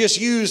to just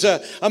use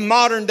a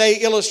modern day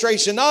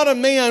illustration. Not a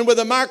man with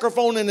a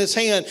microphone in his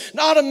hand.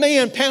 Not a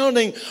man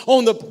pounding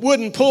on the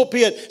wooden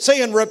pulpit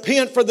saying,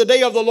 repent for the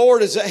day of the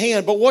Lord is at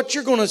hand. But what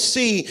you're going to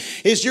see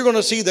is you're going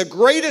to see the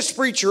greatest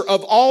preacher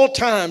of all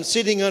time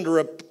sitting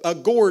under a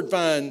gourd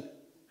vine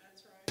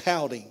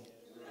pouting.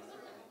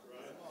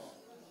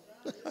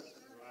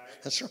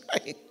 That's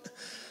right.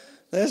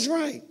 That's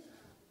right.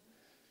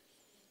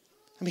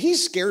 I mean, he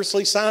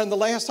scarcely signed the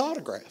last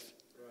autograph.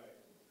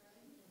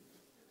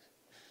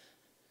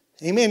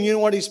 Amen. You know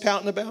what he's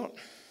pouting about?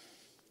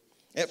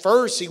 At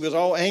first, he was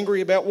all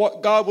angry about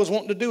what God was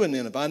wanting to do in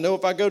Nineveh. I know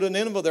if I go to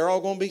Nineveh, they're all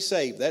going to be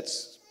saved.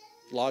 That's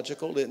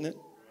logical, isn't it?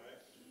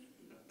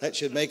 That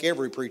should make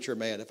every preacher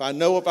mad. If I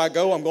know if I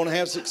go, I'm going to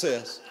have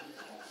success.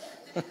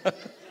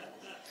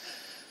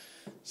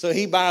 So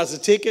he buys a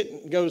ticket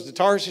and goes to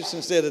Tarshish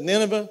instead of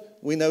Nineveh.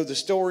 We know the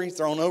story.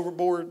 Thrown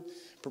overboard,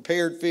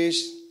 prepared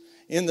fish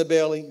in the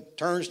belly,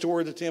 turns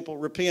toward the temple,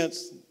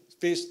 repents,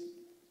 fish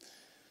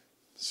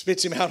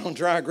spits him out on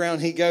dry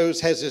ground. He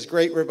goes, has this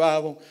great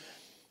revival,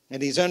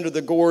 and he's under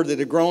the gourd that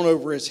had grown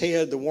over his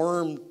head. The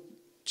worm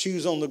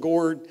chews on the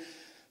gourd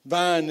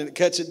vine and it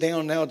cuts it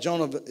down. Now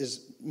Jonah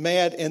is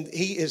mad, and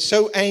he is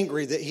so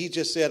angry that he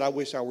just said, I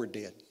wish I were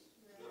dead.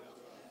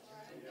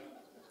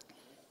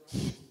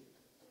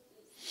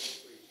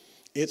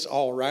 It's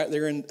all right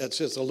there. It's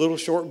just a little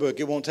short book.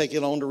 It won't take you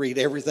long to read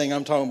everything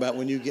I'm talking about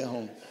when you get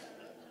home.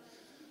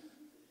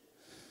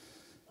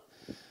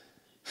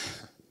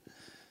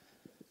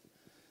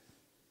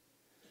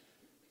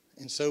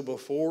 And so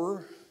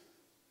before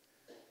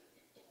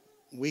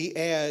we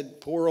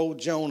add poor old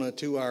Jonah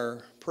to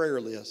our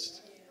prayer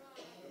list,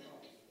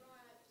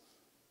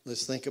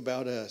 let's think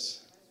about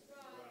us.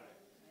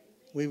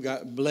 We've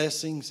got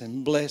blessings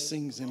and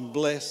blessings and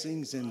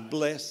blessings and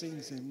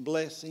blessings and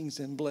blessings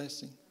and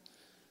blessings.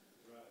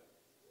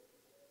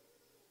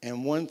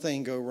 And one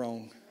thing go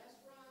wrong.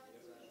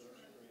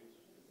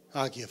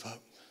 I give up.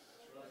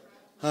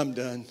 I'm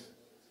done.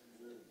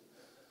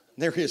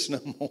 There is no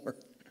more.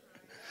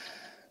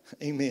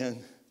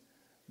 Amen.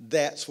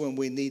 That's when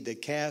we need to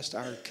cast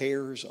our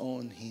cares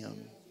on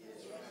him.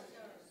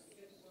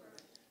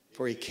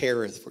 For he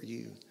careth for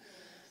you.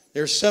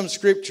 There's some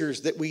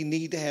scriptures that we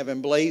need to have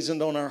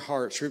emblazoned on our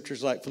hearts.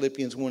 Scriptures like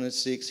Philippians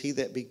 1:6. He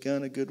that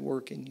begun a good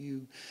work in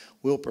you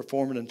will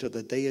perform it until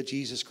the day of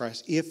Jesus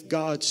Christ. If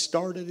God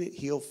started it,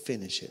 he'll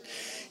finish it.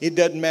 It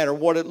doesn't matter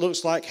what it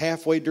looks like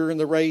halfway during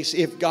the race.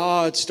 If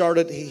God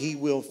started it, he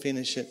will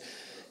finish it.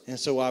 And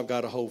so I've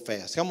got to hold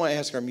fast. I'm going to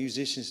ask our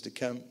musicians to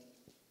come.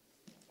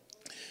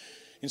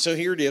 And so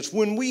here it is.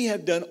 When we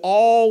have done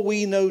all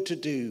we know to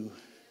do,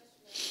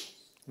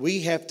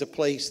 we have to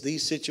place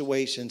these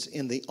situations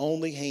in the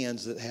only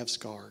hands that have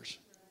scars.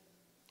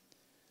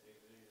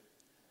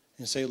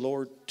 And say,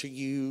 Lord, to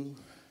you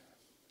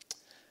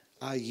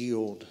I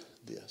yield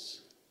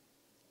this.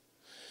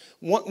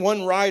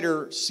 One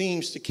writer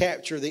seems to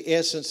capture the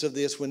essence of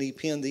this when he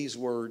penned these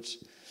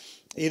words.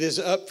 It is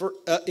up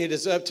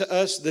to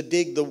us to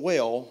dig the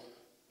well,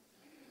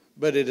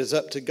 but it is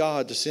up to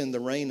God to send the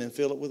rain and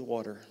fill it with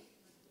water.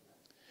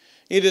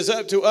 It is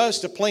up to us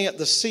to plant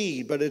the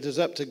seed, but it is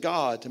up to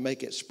God to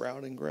make it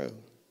sprout and grow.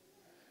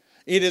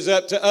 It is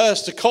up to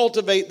us to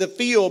cultivate the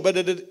field, but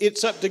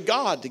it's up to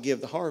God to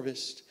give the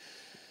harvest.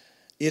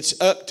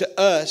 It's up to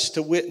us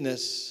to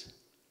witness,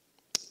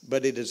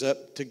 but it is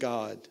up to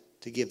God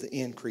to give the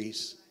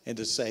increase and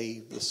to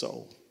save the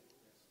soul.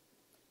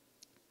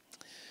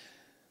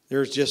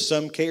 There's just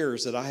some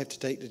cares that I have to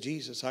take to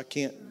Jesus. I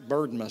can't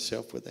burden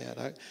myself with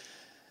that.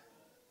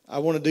 I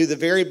want to do the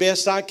very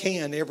best I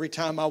can every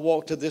time I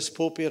walk to this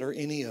pulpit or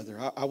any other.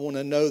 I want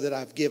to know that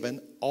I've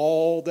given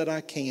all that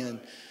I can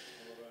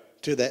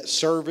to that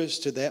service,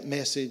 to that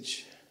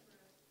message.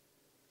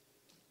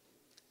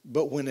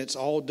 But when it's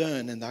all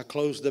done and I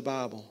close the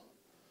Bible,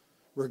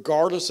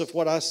 regardless of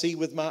what I see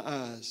with my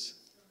eyes,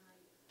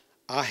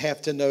 I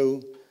have to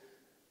know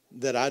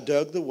that I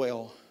dug the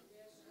well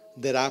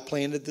that I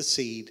planted the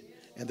seed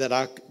and that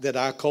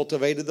I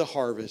cultivated the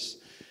harvest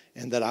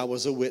and that I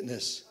was a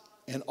witness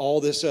and all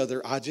this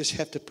other. I just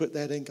have to put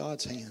that in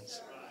God's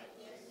hands.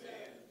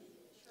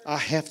 I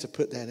have to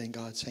put that in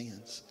God's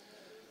hands.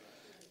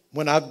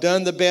 When I've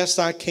done the best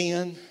I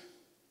can,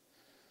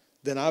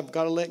 then I've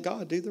got to let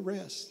God do the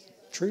rest,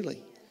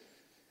 truly.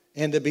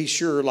 And to be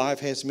sure, life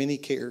has many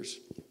cares.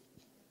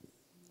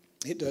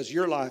 It does.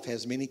 Your life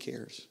has many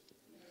cares.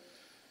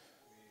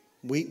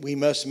 We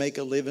must make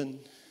a living,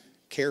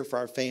 care for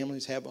our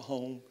families, have a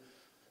home,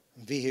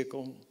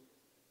 vehicle,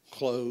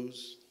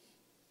 clothes,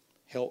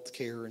 health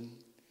care, and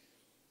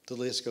the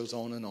list goes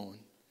on and on.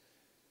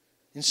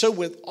 And so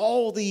with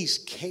all these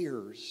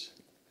cares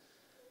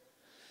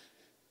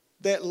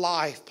that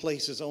life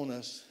places on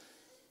us,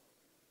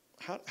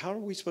 how are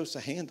we supposed to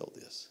handle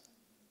this?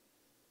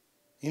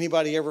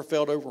 Anybody ever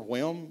felt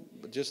overwhelmed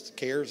with just the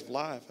cares of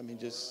life? I mean,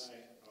 just,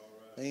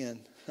 man,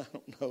 I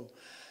don't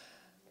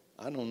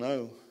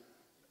know.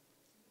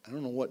 I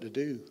don't know what to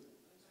do.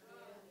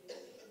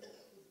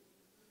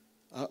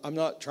 I'm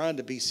not trying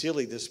to be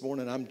silly this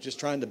morning. I'm just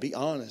trying to be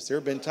honest. There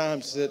have been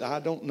times that I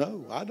don't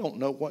know. I don't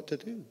know what to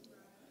do.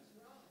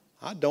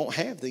 I don't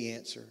have the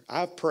answer.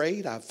 I've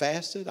prayed. I've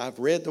fasted. I've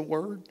read the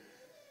Word.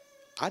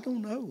 I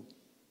don't know.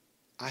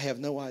 I have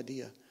no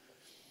idea.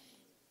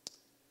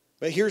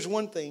 But here's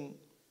one thing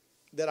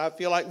that I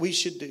feel like we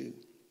should do.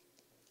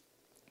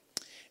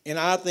 And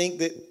I think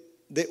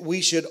that we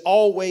should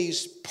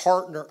always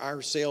partner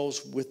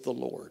ourselves with the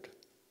Lord.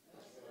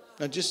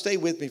 Now just stay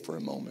with me for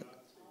a moment.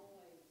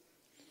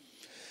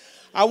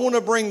 I want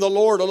to bring the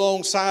Lord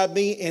alongside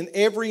me in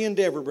every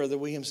endeavor, Brother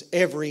Williams,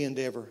 every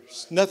endeavor.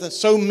 Nothing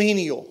so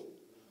menial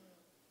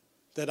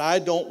that I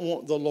don't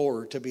want the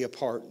Lord to be a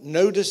part.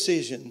 No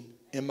decision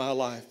in my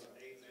life.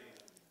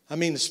 I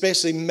mean,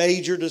 especially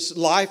major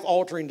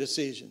life-altering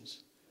decisions.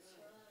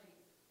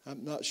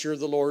 I'm not sure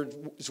the Lord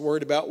is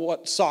worried about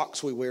what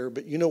socks we wear,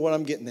 but you know what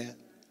I'm getting at.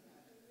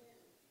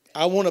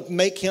 I want to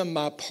make Him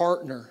my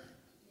partner.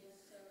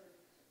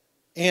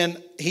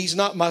 And He's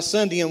not my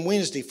Sunday and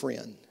Wednesday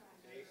friend.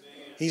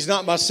 He's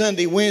not my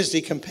Sunday,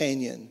 Wednesday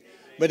companion.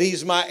 But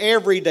He's my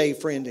everyday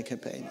friend and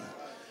companion.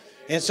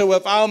 And so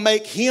if I'll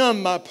make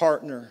Him my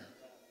partner,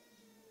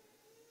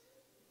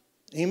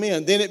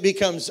 amen, then it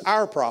becomes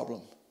our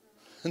problem.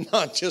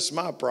 Not just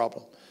my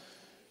problem.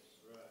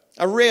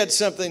 I read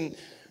something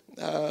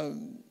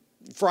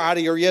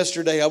Friday or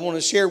yesterday I want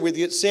to share with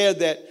you. It said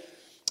that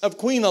of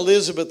Queen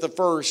Elizabeth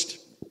I,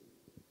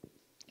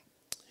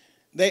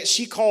 that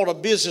she called a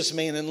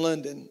businessman in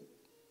London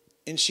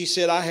and she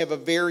said, I have a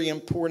very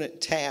important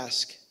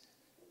task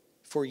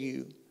for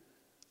you.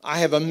 I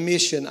have a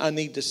mission I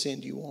need to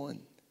send you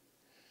on.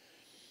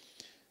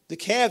 The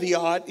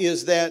caveat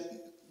is that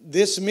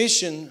this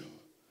mission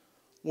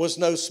was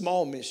no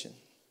small mission.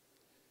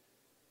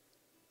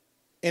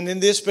 And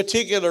in this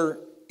particular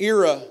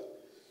era,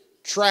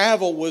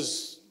 travel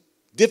was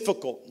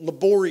difficult,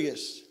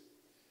 laborious.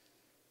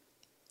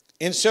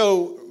 And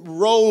so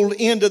rolled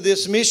into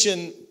this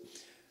mission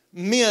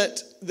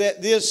meant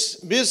that this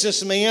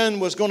businessman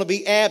was going to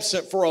be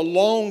absent for a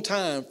long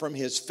time from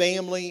his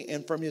family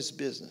and from his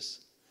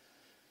business.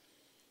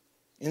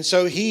 And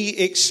so he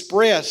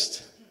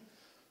expressed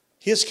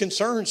his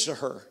concerns to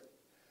her.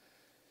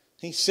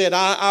 He said,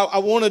 I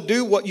want to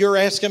do what you're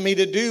asking me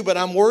to do, but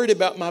I'm worried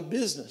about my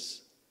business.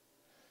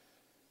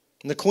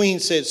 And the Queen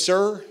said,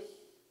 sir,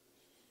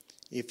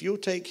 if you'll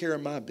take care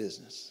of my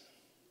business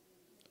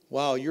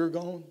while you're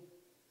gone,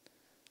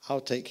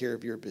 I'll take care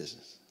of your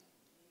business.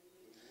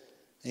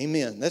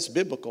 Amen. That's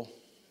biblical.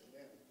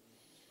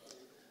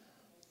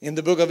 In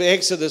the book of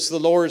Exodus, the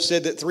Lord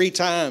said that 3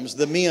 times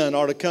the men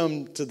are to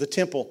come to the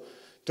temple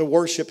to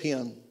worship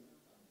Him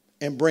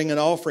and bring an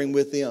offering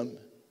with them.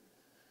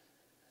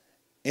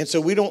 And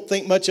so we don't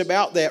think much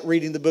about that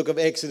reading the book of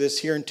Exodus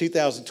here in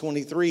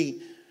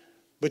 2023.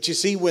 But you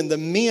see, when the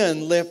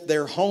men left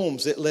their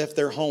homes, it left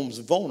their homes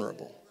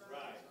vulnerable.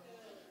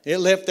 It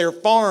left their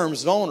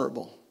farms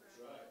vulnerable.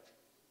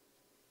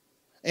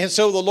 And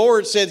so the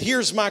Lord said,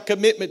 here's my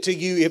commitment to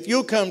you. If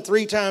you'll come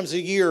 3 times a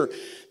year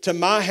to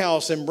my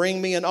house and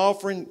bring me an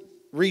offering,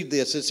 read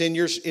this.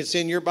 It's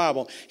in your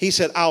Bible. He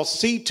said, I'll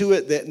see to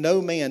it that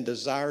no man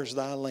desires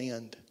thy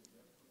land.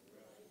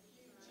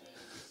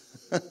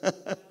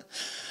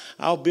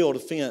 I'll build a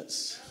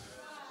fence.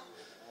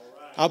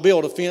 I'll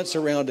build a fence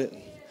around it.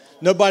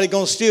 Nobody's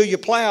going to steal your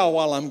plow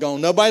while I'm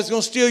gone. Nobody's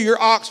going to steal your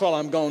ox while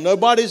I'm gone.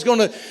 Nobody's going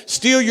to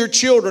steal your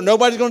children.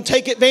 Nobody's going to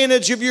take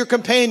advantage of your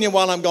companion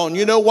while I'm gone.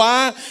 You know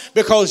why?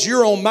 Because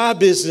you're on my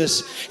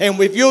business. And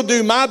if you'll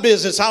do my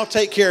business, I'll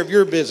take care of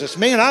your business.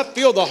 Man, I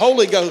feel the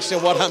Holy Ghost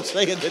in what I'm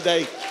saying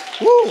today.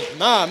 Woo,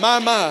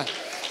 my.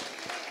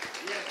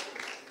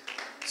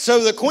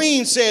 So the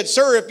Queen said,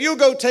 sir, if you'll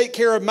go take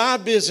care of my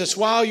business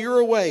while you're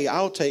away,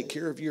 I'll take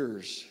care of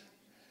yours.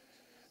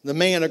 The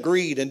man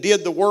agreed and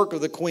did the work of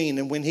the Queen.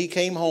 And when he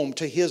came home,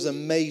 to his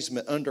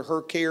amazement, under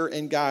her care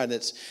and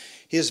guidance,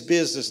 his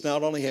business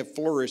not only had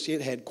flourished, it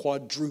had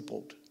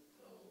quadrupled.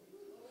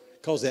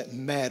 Because that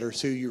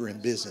matters who you're in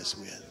business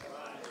with.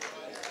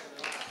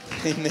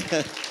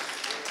 Amen.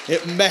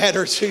 It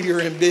matters who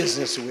you're in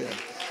business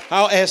with.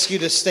 I'll ask you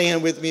to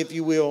stand with me if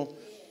you will.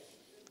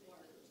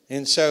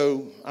 And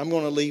so I'm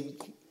going to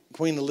leave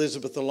Queen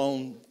Elizabeth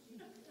alone.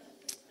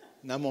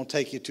 And I'm going to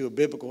take you to a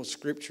biblical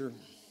scripture.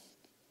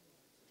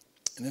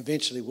 And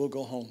eventually we'll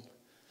go home.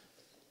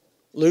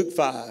 Luke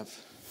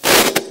 5.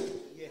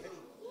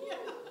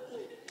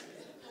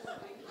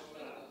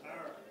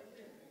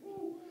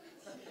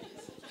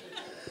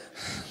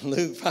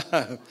 Luke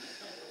 5.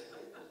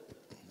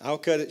 I'll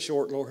cut it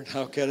short, Lord.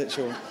 I'll cut it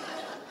short.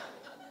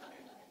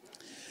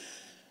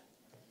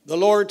 The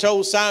Lord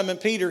told Simon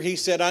Peter, he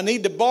said, I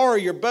need to borrow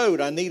your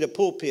boat. I need a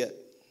pulpit.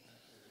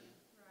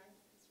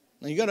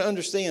 Now you got to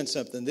understand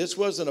something. This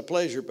wasn't a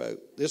pleasure boat.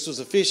 This was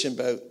a fishing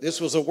boat. This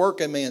was a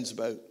working man's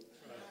boat.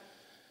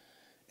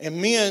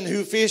 And men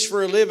who fish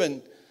for a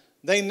living,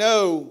 they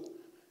know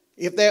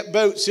if that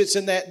boat sits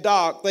in that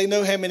dock, they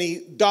know how many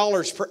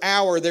dollars per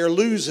hour they're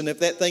losing if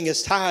that thing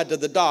is tied to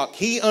the dock.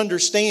 He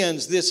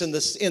understands this in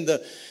the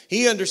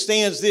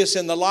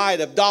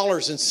light of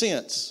dollars and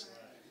cents.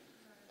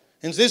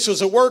 And this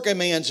was a working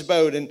man's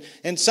boat.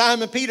 And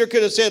Simon Peter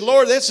could have said,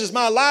 Lord, this is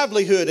my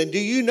livelihood. And do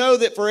you know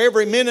that for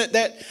every minute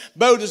that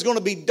boat is going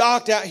to be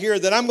docked out here,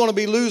 that I'm going to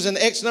be losing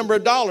X number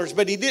of dollars?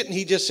 But he didn't.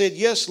 He just said,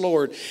 yes,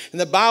 Lord. And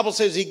the Bible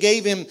says he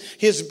gave him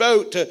his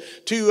boat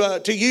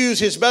to use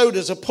his boat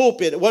as a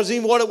pulpit. It wasn't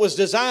even what it was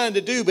designed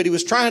to do, but he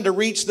was trying to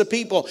reach the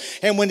people.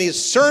 And when his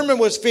sermon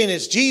was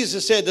finished,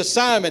 Jesus said to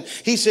Simon,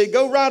 he said,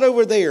 go right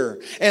over there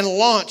and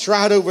launch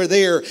right over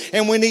there.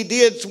 And when he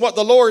did what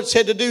the Lord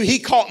said to do, he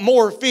caught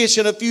more fish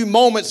in a few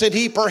moments that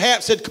he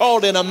perhaps had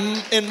caught in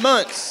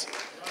months.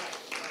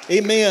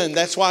 Amen.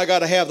 That's why I got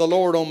to have the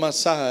Lord on my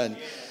side.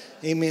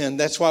 Amen.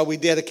 That's why we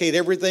dedicate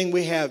everything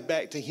we have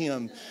back to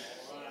him.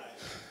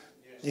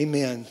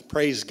 Amen.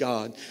 Praise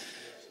God.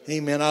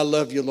 Amen. I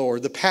love you,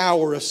 Lord. The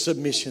power of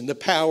submission. The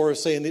power of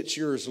saying, it's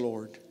yours,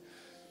 Lord.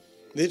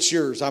 It's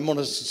yours. I'm going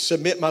to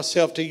submit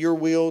myself to your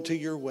will, to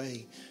your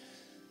way.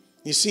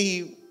 You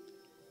see,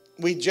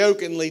 we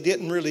jokingly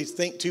didn't really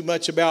think too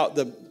much about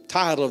the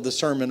title of the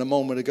sermon a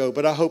moment ago,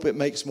 but I hope it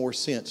makes more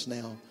sense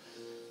now.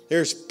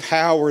 There's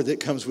power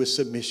that comes with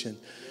submission.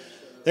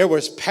 There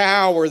was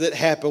power that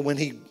happened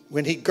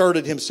when he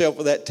girded himself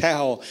with that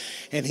towel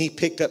and he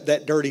picked up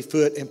that dirty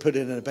foot and put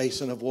it in a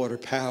basin of water.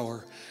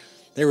 Power.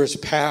 There was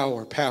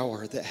power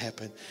that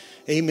happened.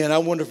 Amen. I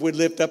wonder if we'd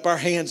lift up our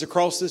hands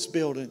across this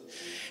building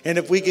and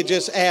if we could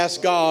just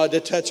ask God to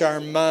touch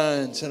our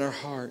minds and our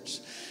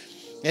hearts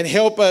and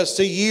help us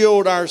to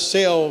yield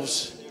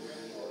ourselves.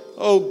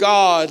 Oh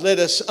God, let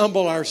us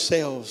humble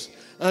ourselves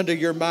under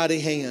your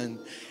mighty hand.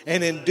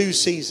 And in due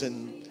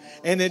season,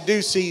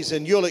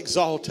 you'll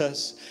exalt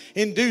us.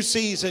 In due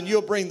season,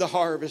 you'll bring the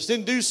harvest.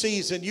 In due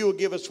season, you'll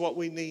give us what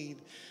we need.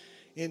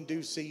 In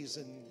due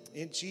season.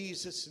 In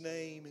Jesus'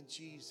 name, in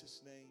Jesus'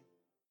 name.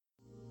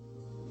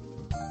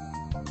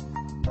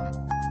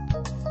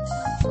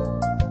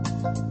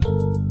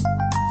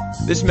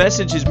 This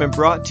message has been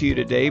brought to you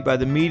today by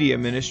the media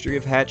ministry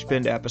of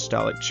Hatchbend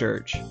Apostolic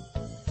Church.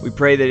 We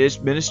pray that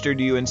it's ministered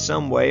to you in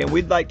some way, and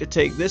we'd like to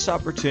take this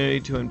opportunity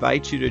to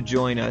invite you to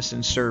join us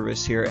in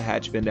service here at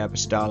Hatchbend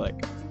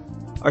Apostolic.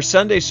 Our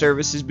Sunday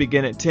services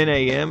begin at 10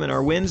 a.m. and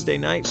our Wednesday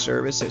night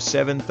service at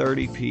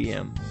 7:30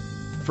 p.m.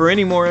 For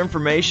any more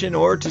information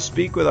or to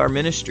speak with our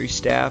ministry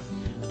staff,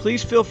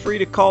 please feel free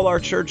to call our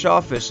church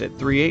office at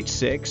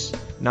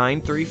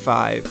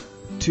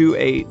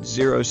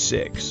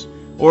 386-935-2806,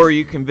 or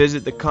you can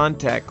visit the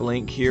contact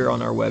link here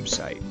on our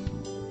website.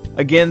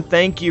 Again,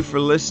 thank you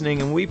for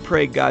listening, and we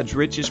pray God's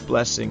richest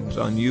blessings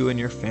on you and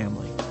your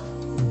family.